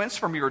consequence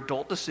from your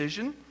adult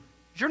decision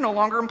is you're no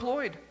longer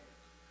employed.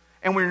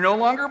 And when you're no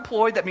longer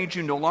employed, that means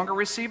you no longer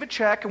receive a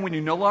check, and when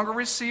you no longer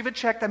receive a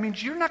check, that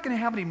means you're not going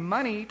to have any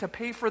money to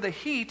pay for the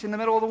heat in the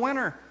middle of the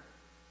winter.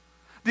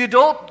 The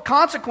adult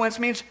consequence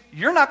means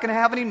you're not going to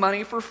have any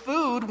money for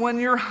food when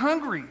you're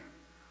hungry.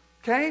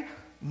 Okay?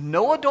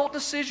 No adult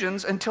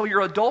decisions until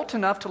you're adult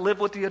enough to live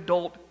with the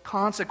adult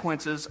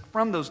consequences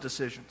from those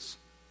decisions.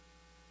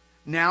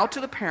 Now to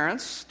the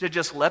parents to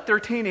just let their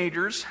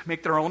teenagers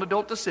make their own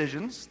adult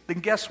decisions, then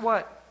guess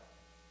what?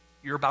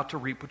 You're about to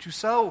reap what you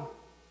sow.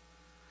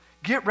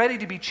 Get ready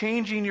to be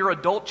changing your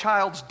adult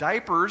child's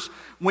diapers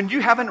when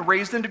you haven't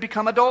raised them to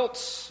become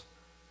adults.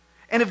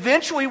 And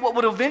eventually, what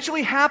would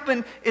eventually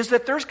happen is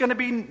that there's going to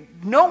be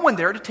no one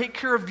there to take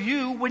care of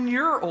you when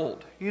you're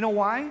old. You know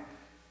why?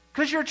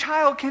 Because your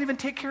child can't even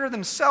take care of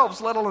themselves,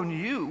 let alone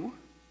you.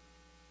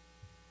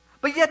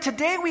 But yet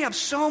today we have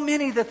so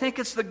many that think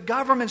it's the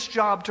government's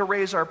job to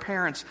raise our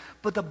parents.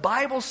 But the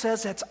Bible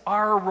says that's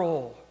our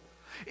role.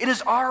 It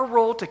is our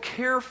role to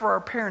care for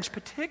our parents,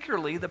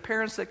 particularly the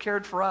parents that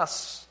cared for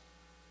us.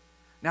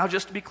 Now,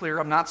 just to be clear,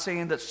 I'm not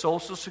saying that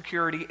Social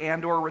Security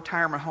and or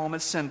retirement home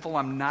is sinful.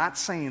 I'm not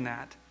saying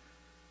that.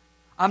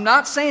 I'm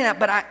not saying that,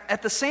 but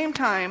at the same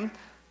time,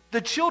 the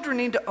children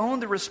need to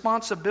own the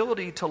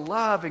responsibility to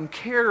love and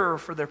care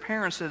for their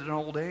parents at an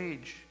old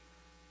age.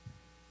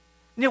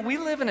 You know, we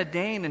live in a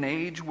day and an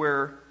age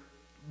where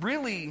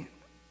really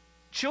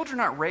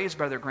children aren't raised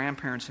by their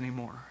grandparents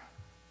anymore.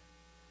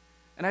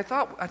 And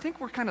I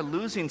think we're kind of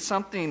losing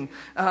something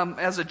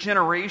as a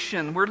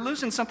generation. We're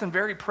losing something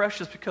very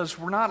precious because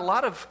a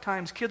lot of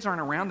times kids aren't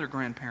around their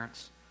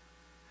grandparents.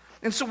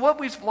 And so what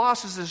we've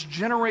lost is this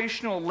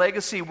generational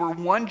legacy where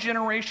one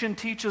generation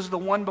teaches the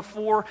one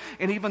before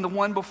and even the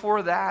one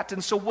before that.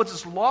 And so what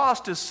is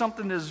lost is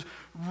something that is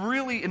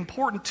really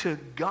important to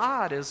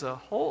God as a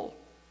whole.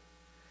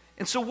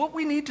 And so what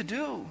we need to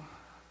do,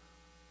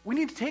 we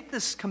need to take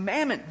this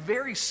commandment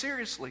very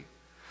seriously.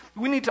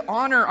 We need to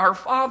honor our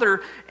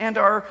father and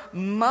our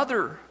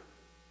mother.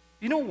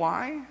 You know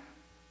why?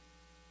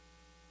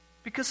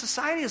 Because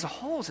society as a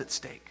whole is at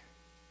stake.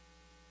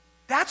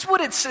 That's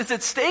what is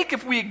at stake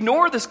if we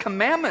ignore this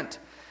commandment.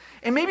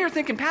 And maybe you're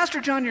thinking,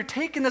 Pastor John, you're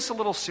taking this a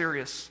little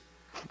serious.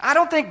 I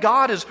don't think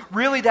God is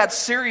really that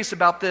serious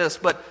about this,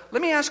 but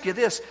let me ask you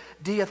this.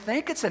 Do you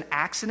think it's an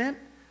accident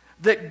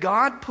that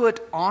God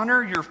put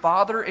honor your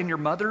father and your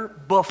mother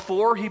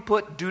before he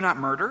put do not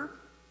murder?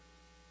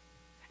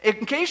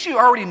 In case you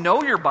already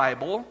know your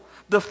Bible,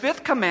 the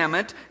fifth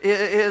commandment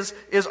is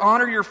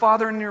honor your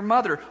father and your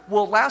mother.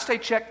 Well, last I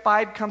checked,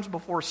 5 comes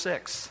before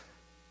 6.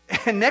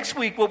 And next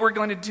week, what we're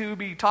going to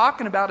be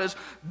talking about is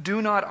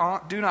do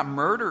not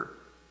murder.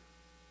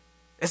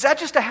 Is that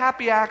just a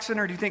happy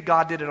accident, or do you think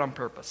God did it on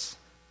purpose?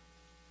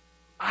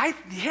 I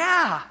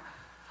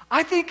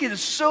think it is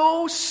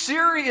so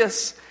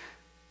serious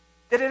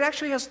that it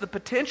actually has the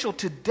potential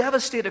to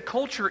devastate a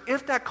culture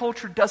if that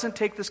culture doesn't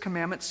take this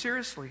commandment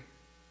seriously.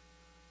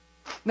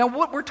 Now,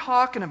 what we're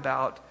talking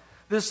about,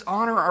 this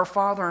honor our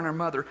father and our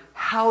mother,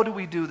 how do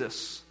we do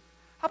this?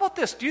 How about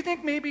this? Do you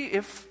think maybe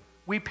if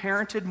we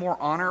parented more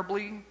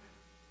honorably,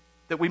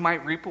 that we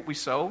might reap what we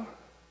sow?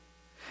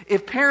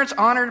 If parents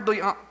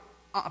parented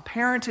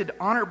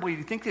honorably, do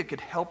you think they could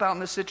help out in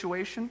this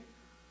situation?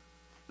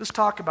 Let's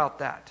talk about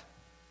that.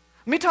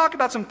 Let me talk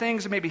about some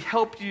things that maybe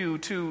help you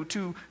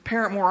to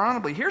parent more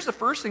honorably. Here's the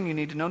first thing you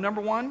need to know.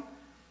 Number 1,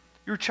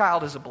 your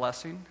child is a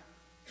blessing.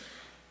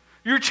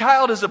 Your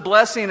child is a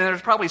blessing, and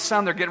there's probably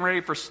some that are getting ready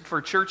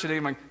for church today.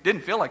 Like,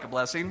 didn't feel like a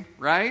blessing,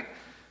 right?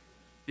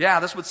 Yeah,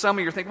 that's what some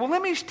of you are thinking. Well,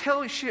 let me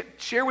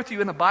share with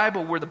you in the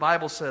Bible where the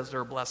Bible says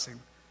they're a blessing.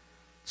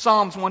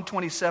 Psalms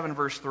 127,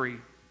 verse 3.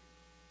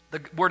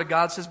 The Word of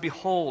God says,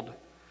 "Behold,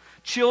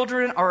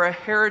 children are a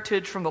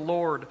heritage from the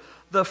Lord,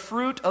 the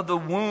fruit of the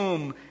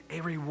womb,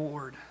 a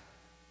reward."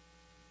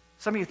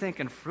 Some of you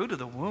thinking, fruit of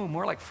the womb,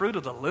 more like fruit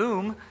of the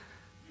loom.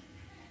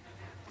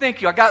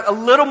 Thank you. I got a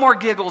little more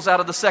giggles out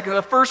of the second.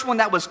 The first one,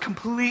 that was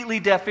completely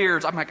deaf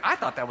ears. I'm like, I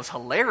thought that was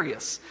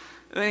hilarious.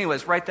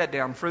 Anyways, write that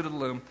down, fruit of the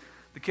loom.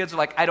 The kids are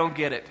like, I don't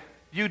get it.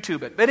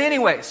 YouTube it. But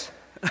anyways,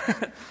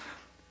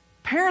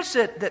 parents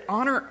that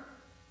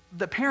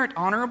parent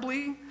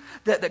honorably,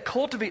 that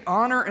cultivate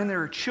honor in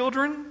their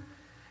children,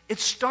 it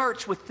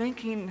starts with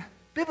thinking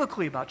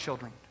biblically about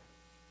children.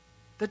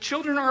 The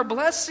children are a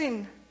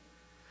blessing.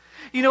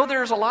 You know,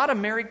 there's a lot of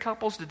married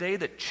couples today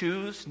that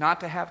choose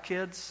not to have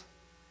kids.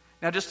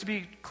 Now, just to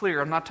be clear,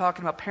 I'm not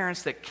talking about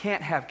parents that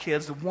can't have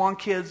kids, that want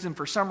kids and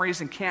for some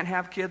reason can't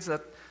have kids.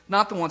 That's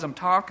not the ones I'm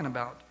talking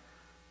about.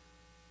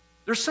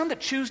 There's some that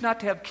choose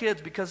not to have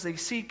kids because they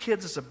see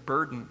kids as a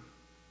burden.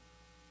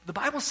 The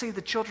Bible says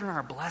that children are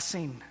a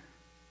blessing.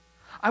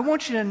 I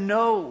want you to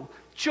know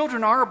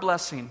children are a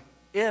blessing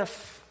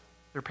if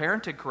they're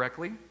parented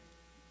correctly.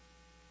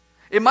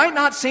 It might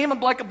not seem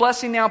like a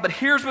blessing now, but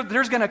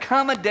there's going to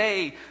come a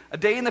day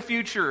in the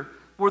future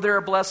where they're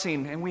a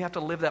blessing, and we have to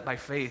live that by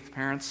faith,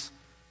 parents.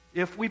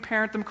 If we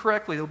parent them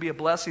correctly, they'll be a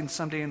blessing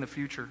someday in the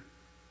future.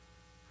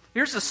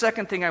 Here's the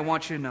second thing I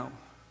want you to know.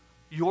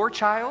 Your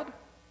child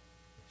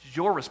is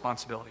your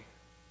responsibility.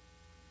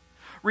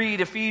 Read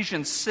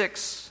Ephesians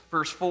 6,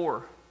 verse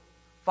 4.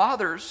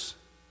 Fathers,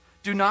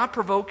 do not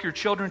provoke your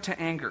children to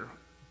anger,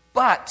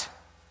 but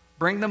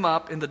bring them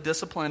up in the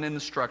discipline and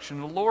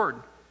instruction of the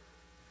Lord.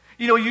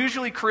 You know,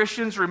 usually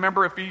Christians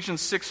remember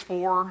Ephesians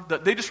 6:4,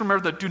 that they just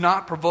remember that do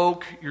not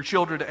provoke your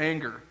children to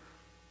anger.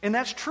 And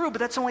that's true, but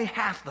that's only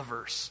half the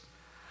verse.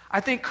 I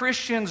think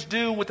Christians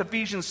do with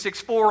Ephesians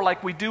 6:4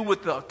 like we do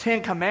with the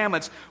 10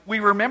 Commandments.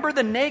 We remember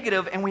the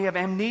negative and we have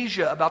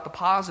amnesia about the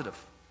positive.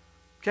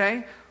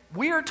 Okay?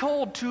 We are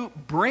told to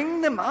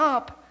bring them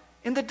up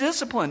in the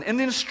discipline and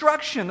the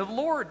instruction of the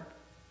Lord.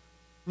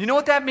 You know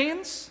what that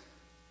means?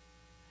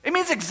 It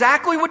means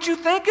exactly what you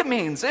think it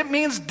means. It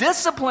means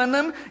discipline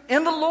them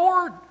in the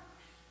Lord.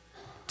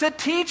 To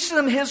teach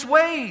them His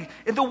way,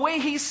 in the way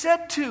He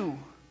said to.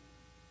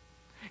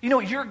 You know,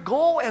 your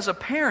goal as a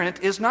parent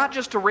is not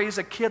just to raise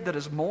a kid that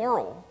is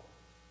moral,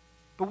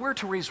 but we're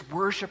to raise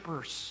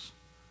worshipers.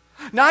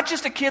 Not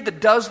just a kid that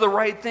does the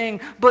right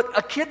thing, but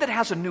a kid that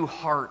has a new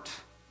heart.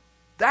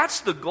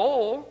 That's the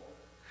goal.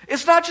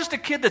 It's not just a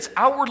kid that's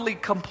outwardly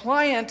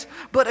compliant,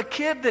 but a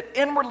kid that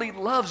inwardly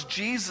loves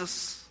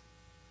Jesus.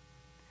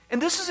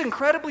 And this is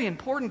incredibly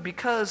important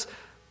because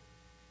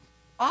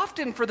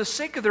often for the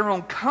sake of their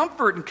own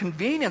comfort and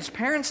convenience,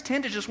 parents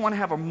tend to just want to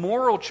have a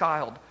moral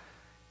child.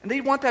 And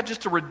they want that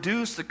just to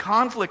reduce the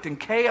conflict and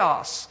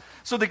chaos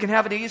so they can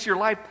have an easier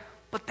life.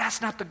 But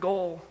that's not the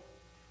goal.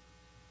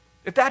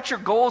 If that's your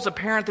goal as a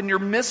parent, then you're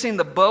missing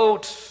the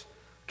boat.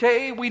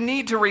 Okay? We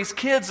need to raise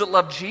kids that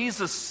love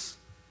Jesus.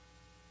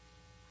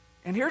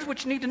 And here's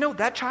what you need to know.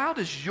 That child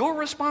is your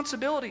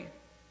responsibility.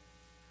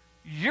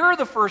 You're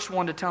the first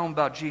one to tell them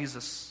about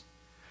Jesus.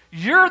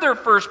 You're their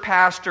first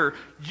pastor.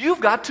 You've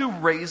got to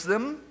raise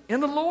them in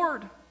the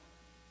Lord.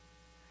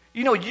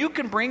 You know, you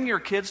can bring your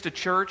kids to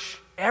church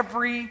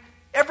every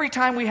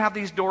time we have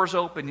these doors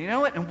open. You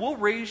know what? And we'll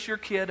raise your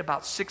kid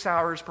about 6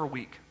 hours per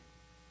week.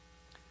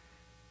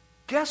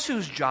 Guess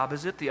whose job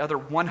is it the other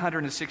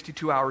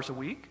 162 hours a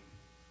week?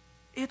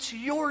 It's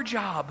your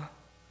job.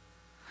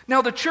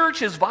 Now, the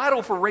church is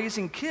vital for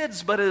raising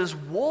kids, but it is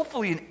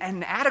woefully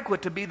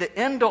inadequate to be the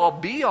end-all,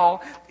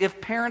 be-all if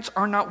parents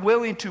are not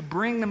willing to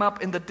bring them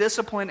up in the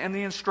discipline and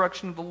the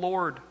instruction of the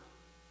Lord.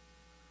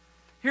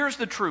 Here's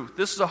the truth.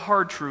 This is a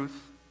hard truth.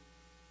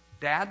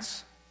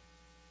 Dads,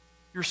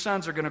 your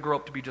sons are going to grow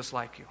up to be just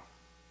like you.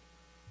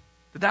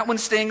 Did that one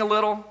sting a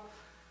little?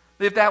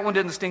 If that one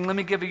didn't sting, let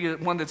me give you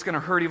one that's going to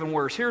hurt even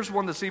worse. Here's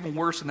one that's even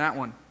worse than that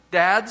one.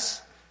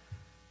 Dads,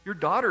 your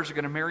daughters are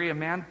going to marry a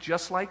man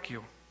just like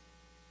you.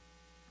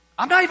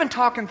 I'm not even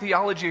talking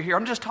theology here.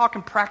 I'm just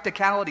talking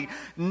practicality.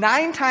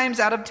 9 times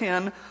out of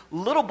 10,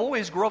 little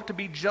boys grow up to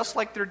be just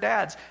like their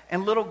dads,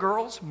 and little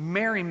girls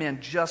marry men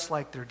just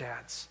like their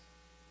dads.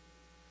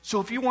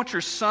 So if you want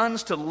your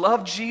sons to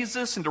love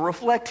Jesus and to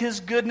reflect His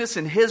goodness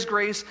and His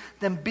grace,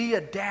 then be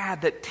a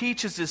dad that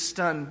teaches his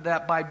son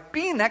that by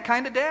being that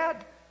kind of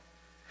dad.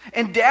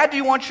 And dad, do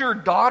you want your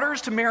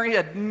daughters to marry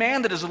a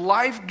man that is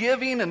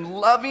life-giving and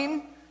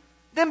loving?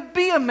 Then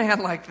be a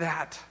man like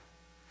that.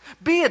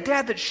 Be a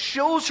dad that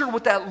shows her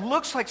what that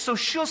looks like so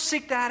she'll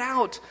seek that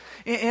out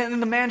in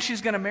the man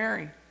she's going to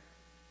marry.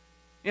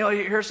 You know,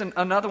 here's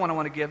another one I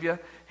want to give you.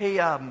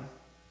 Hey,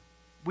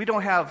 we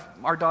don't have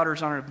our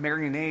daughters on a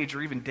marrying age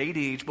or even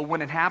dating age, but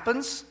when it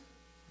happens,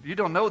 you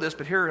don't know this,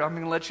 but here, I'm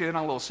going to let you in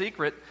on a little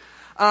secret.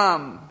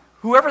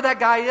 Whoever that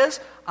guy is,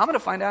 I'm going to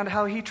find out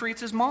how he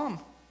treats his mom.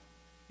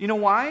 You know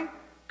why?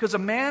 Because a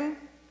man,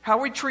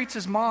 how he treats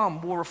his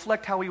mom will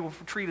reflect how he will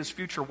treat his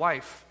future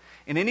wife.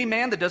 And any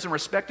man that doesn't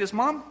respect his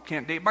mom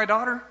can't date my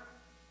daughter.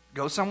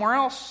 Go somewhere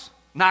else.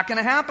 Not going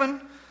to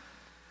happen.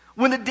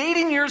 When the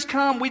dating years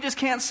come, we just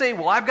can't say,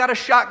 well, I've got a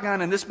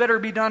shotgun and this better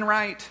be done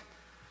right.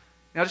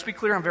 Now, just be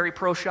clear, I'm very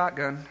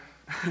pro-shotgun.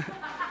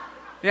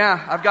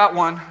 Yeah, I've got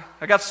one.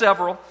 I got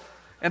several.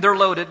 And they're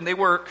loaded and they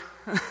work.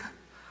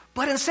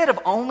 But instead of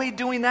only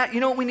doing that, you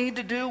know what we need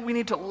to do? We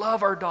need to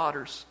love our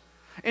daughters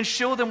and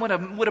show them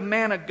what a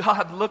man of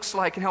God looks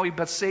like and how he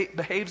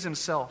behaves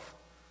himself.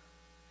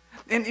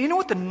 And you know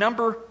what the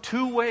number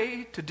 2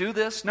 way to do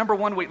this? Number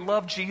 1 way,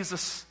 love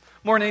Jesus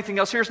more than anything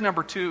else. Here's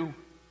number 2,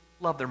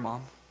 love their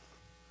mom.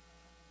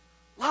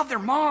 Love their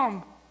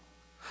mom.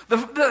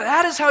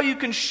 That is how you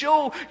can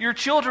show your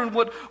children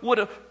what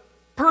a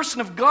person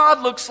of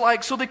God looks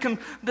like, so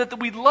that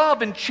we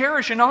love and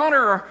cherish and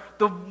honor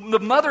the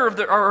mother of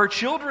our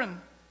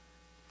children.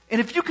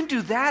 And if you can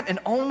do that and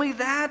only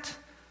that,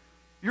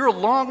 you're a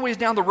long ways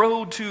down the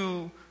road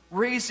to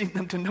raising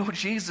them to know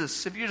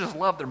Jesus if you just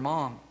love their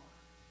mom.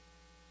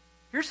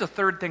 Here's the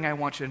third thing I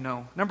want you to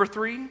know. Number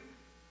 3,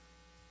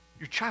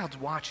 your child's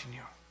watching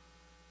you.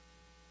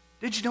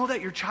 Did you know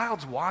that your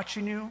child's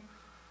watching you?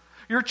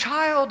 Your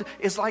child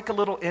is like a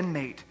little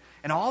inmate.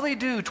 And all they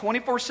do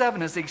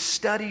 24/7 is they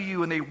study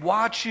you and they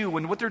watch you.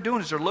 And what they're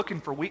doing is they're looking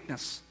for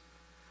weakness.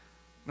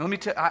 Now, let me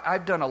tell you,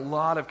 I've done a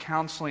lot of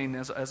counseling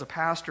as a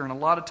pastor. And a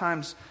lot of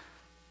times,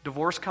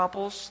 divorced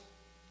couples,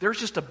 there's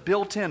just a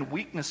built-in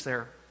weakness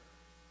there.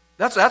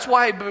 That's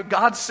why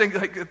God's saying,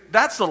 like,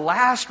 that's the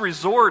last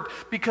resort,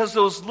 because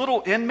those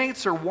little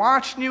inmates are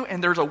watching you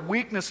and there's a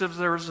weakness if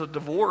there's a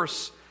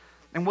divorce.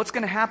 And what's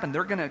going to happen?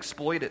 They're going to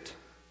exploit it.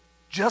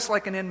 Just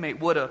like an inmate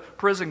would a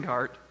prison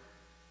guard.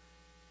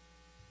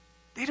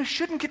 They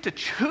shouldn't get to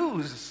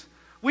choose.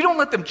 We don't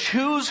let them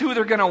choose who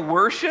they're going to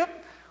worship.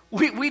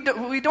 We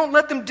don't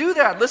let them do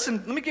that. Listen,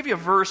 let me give you a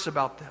verse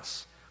about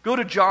this. Go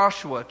to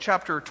Joshua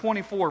chapter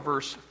 24,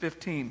 verse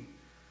 15.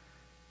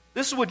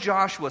 This is what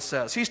Joshua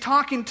says. He's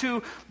talking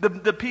to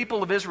the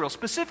people of Israel.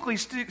 Specifically,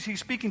 he's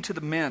speaking to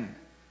the men.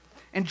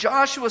 And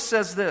Joshua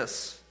says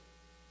this.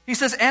 He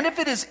says, "And if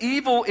it is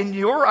evil in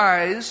your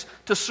eyes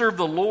to serve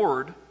the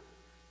Lord,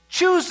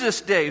 choose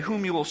this day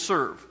whom you will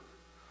serve.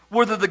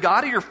 Whether the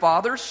God of your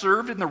fathers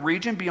served in the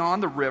region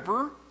beyond the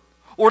river,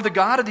 or the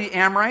God of the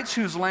Amorites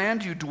whose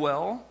land you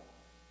dwell.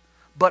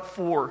 But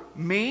for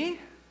me,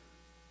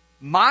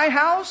 my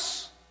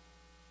house,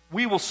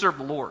 we will serve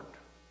the Lord."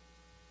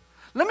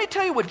 Let me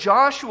tell you what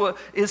Joshua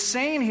is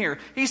saying here.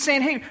 He's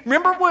saying, hey,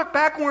 remember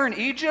back when we were in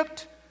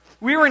Egypt?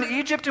 We were in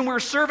Egypt and we were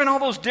serving all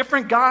those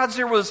different gods.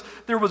 There was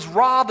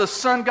Ra, the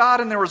sun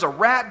god, and there was a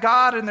rat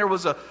god, and there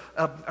was a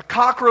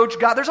cockroach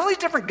god. There's all these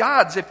different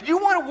gods. If you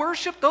want to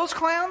worship those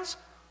clowns,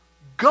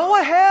 go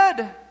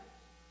ahead.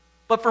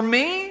 But for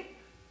me,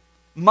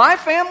 my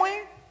family,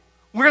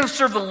 we're going to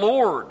serve the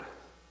Lord.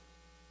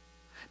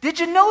 Did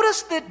you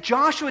notice that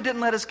Joshua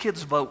didn't let his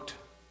kids vote?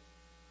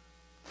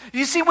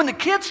 You see, when the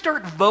kids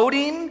start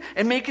voting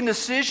and making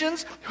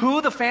decisions who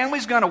the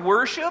family's going to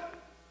worship,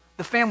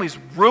 the family's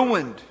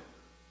ruined.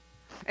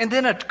 And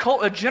then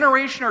a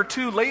generation or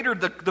two later,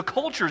 the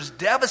culture's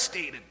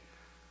devastated.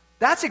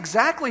 That's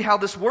exactly how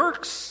this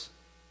works.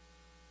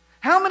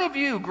 How many of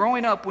you,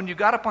 growing up, when you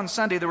got up on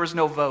Sunday, there was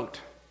no vote?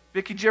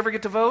 Vicki, did you ever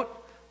get to vote?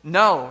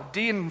 No.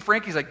 Dee and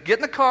Frankie's like, get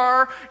in the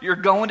car, you're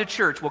going to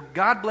church. Well,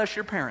 God bless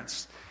your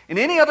parents. And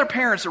any other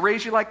parents that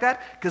raise you like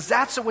that, because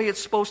that's the way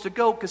it's supposed to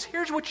go. Because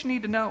here's what you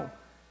need to know.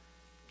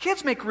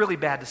 Kids make really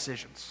bad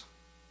decisions.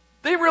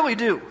 They really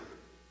do.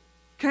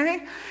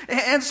 Okay?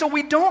 And so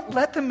we don't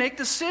let them make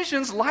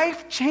decisions,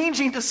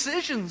 life-changing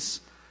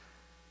decisions.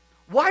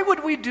 Why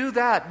would we do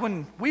that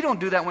when we don't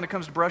do that when it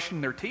comes to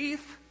brushing their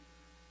teeth?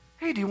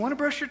 Hey, do you want to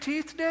brush your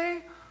teeth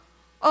today?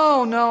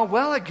 Oh, no.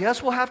 Well, I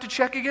guess we'll have to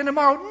check again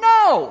tomorrow.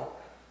 No.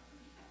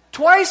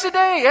 Twice a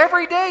day,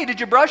 every day. Did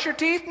you brush your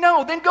teeth?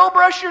 No. Then go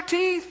brush your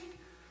teeth.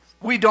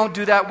 We don't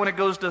do that when it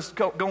goes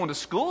to going to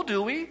school,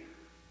 do we?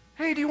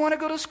 Hey, do you want to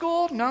go to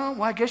school? No.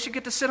 Well, I guess you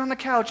get to sit on the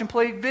couch and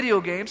play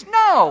video games.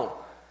 No.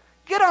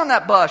 Get on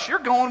that bus. You're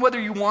going whether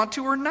you want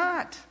to or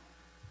not.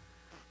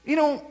 You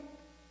know,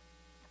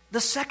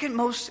 the second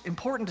most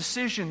important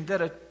decision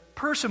that a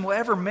person will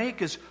ever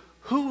make is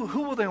who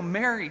will they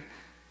marry?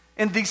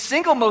 And the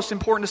single most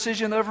important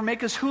decision they'll ever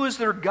make is who is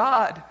their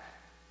God?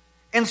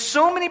 And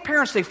so many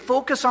parents, they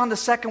focus on the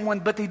second one,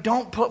 but they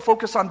don't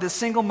focus on the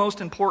single most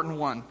important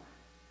one.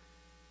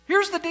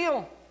 Here's the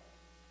deal.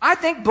 I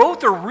think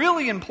both are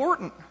really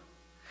important.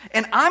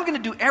 And I'm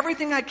going to do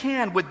everything I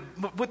can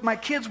with my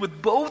kids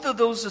with both of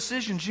those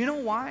decisions. You know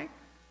why?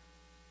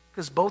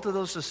 Because both of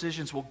those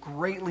decisions will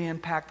greatly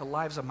impact the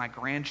lives of my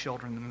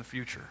grandchildren in the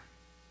future.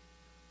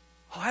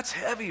 Oh, that's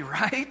heavy,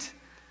 right?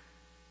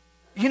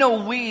 You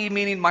know, we,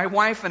 meaning my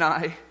wife and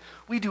I,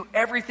 we do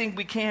everything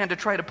we can to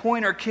try to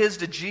point our kids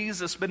to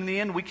Jesus, but in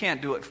the end, we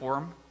can't do it for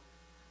them.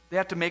 They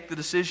have to make the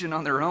decision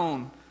on their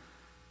own.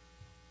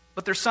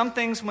 But there's some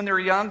things when they're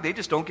young, they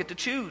just don't get to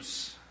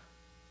choose.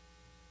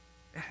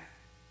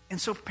 And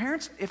so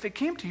parents, if it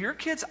came to your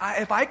kids,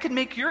 if I could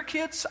make your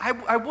kids,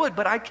 I would,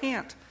 but I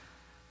can't.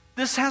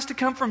 This has to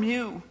come from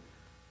you.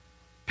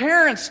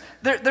 Parents,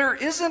 there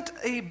isn't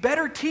a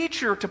better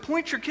teacher to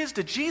point your kids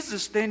to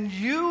Jesus than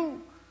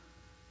you.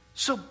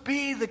 So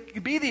be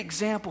the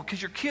example,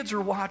 because your kids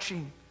are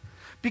watching.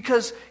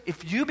 Because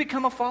if you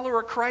become a follower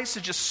of Christ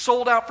and just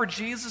sold out for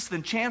Jesus,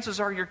 then chances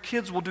are your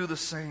kids will do the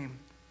same.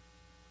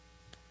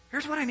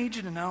 Here's what I need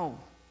you to know.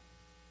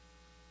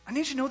 I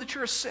need you to know that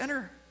you're a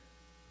sinner.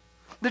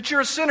 That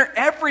you're a sinner.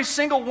 Every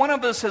single one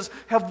of us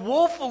have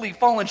woefully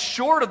fallen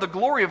short of the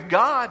glory of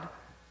God.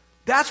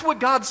 That's what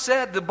God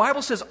said. The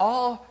Bible says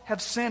all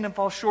have sinned and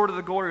fall short of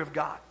the glory of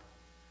God.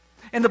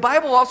 And the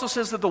Bible also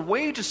says that the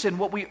wage of sin,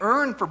 what we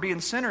earn for being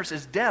sinners,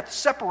 is death,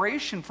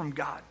 separation from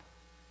God.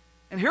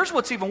 And here's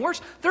what's even worse.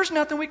 There's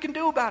nothing we can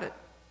do about it.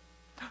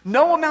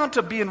 No amount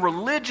of being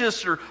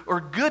religious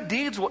or good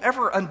deeds will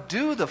ever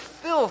undo the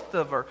filth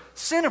of our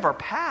sin of our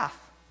path.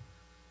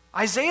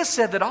 Isaiah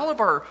said that all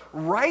of our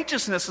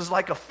righteousness is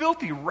like a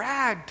filthy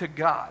rag to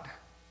God.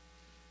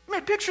 I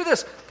mean, picture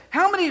this.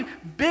 How many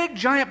big,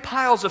 giant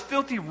piles of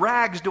filthy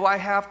rags do I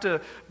have to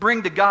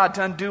bring to God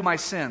to undo my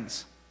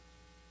sins?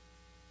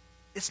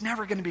 It's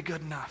never going to be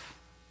good enough.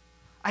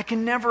 I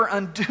can never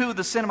undo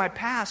the sin of my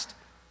past.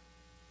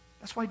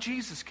 That's why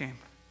Jesus came.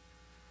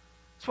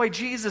 That's why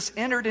Jesus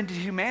entered into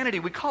humanity.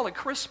 We call it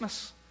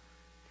Christmas.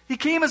 He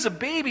came as a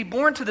baby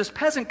born to this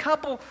peasant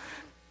couple,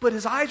 but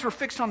his eyes were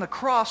fixed on the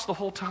cross the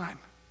whole time.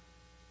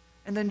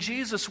 And then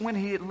Jesus, when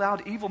he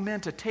allowed evil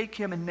men to take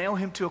him and nail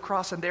him to a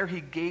cross, and there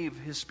he gave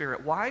his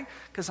spirit. Why?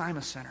 Because I'm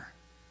a sinner.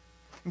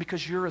 And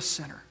because you're a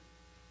sinner.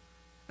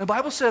 The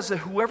Bible says that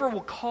whoever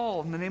will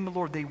call in the name of the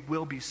Lord, they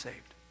will be saved.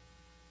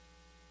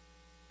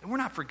 And we're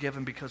not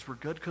forgiven because we're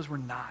good, because we're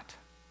not.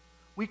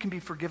 We can be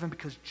forgiven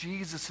because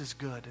Jesus is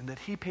good and that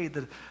he paid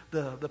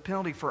the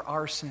penalty for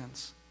our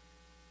sins.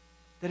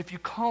 That if you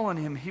call on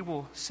him, he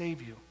will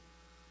save you.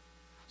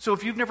 So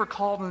if you've never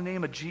called in the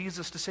name of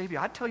Jesus to save you,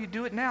 I'd tell you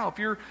do it now. If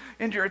you're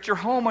at your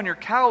home on your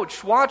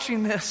couch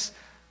watching this,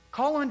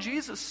 call on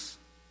Jesus.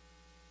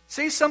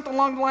 Say something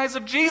along the lines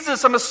of,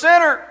 Jesus, I'm a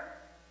sinner.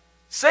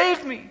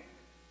 Save me.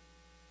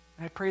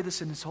 And I pray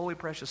this in his holy,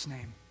 precious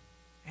name.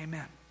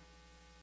 Amen.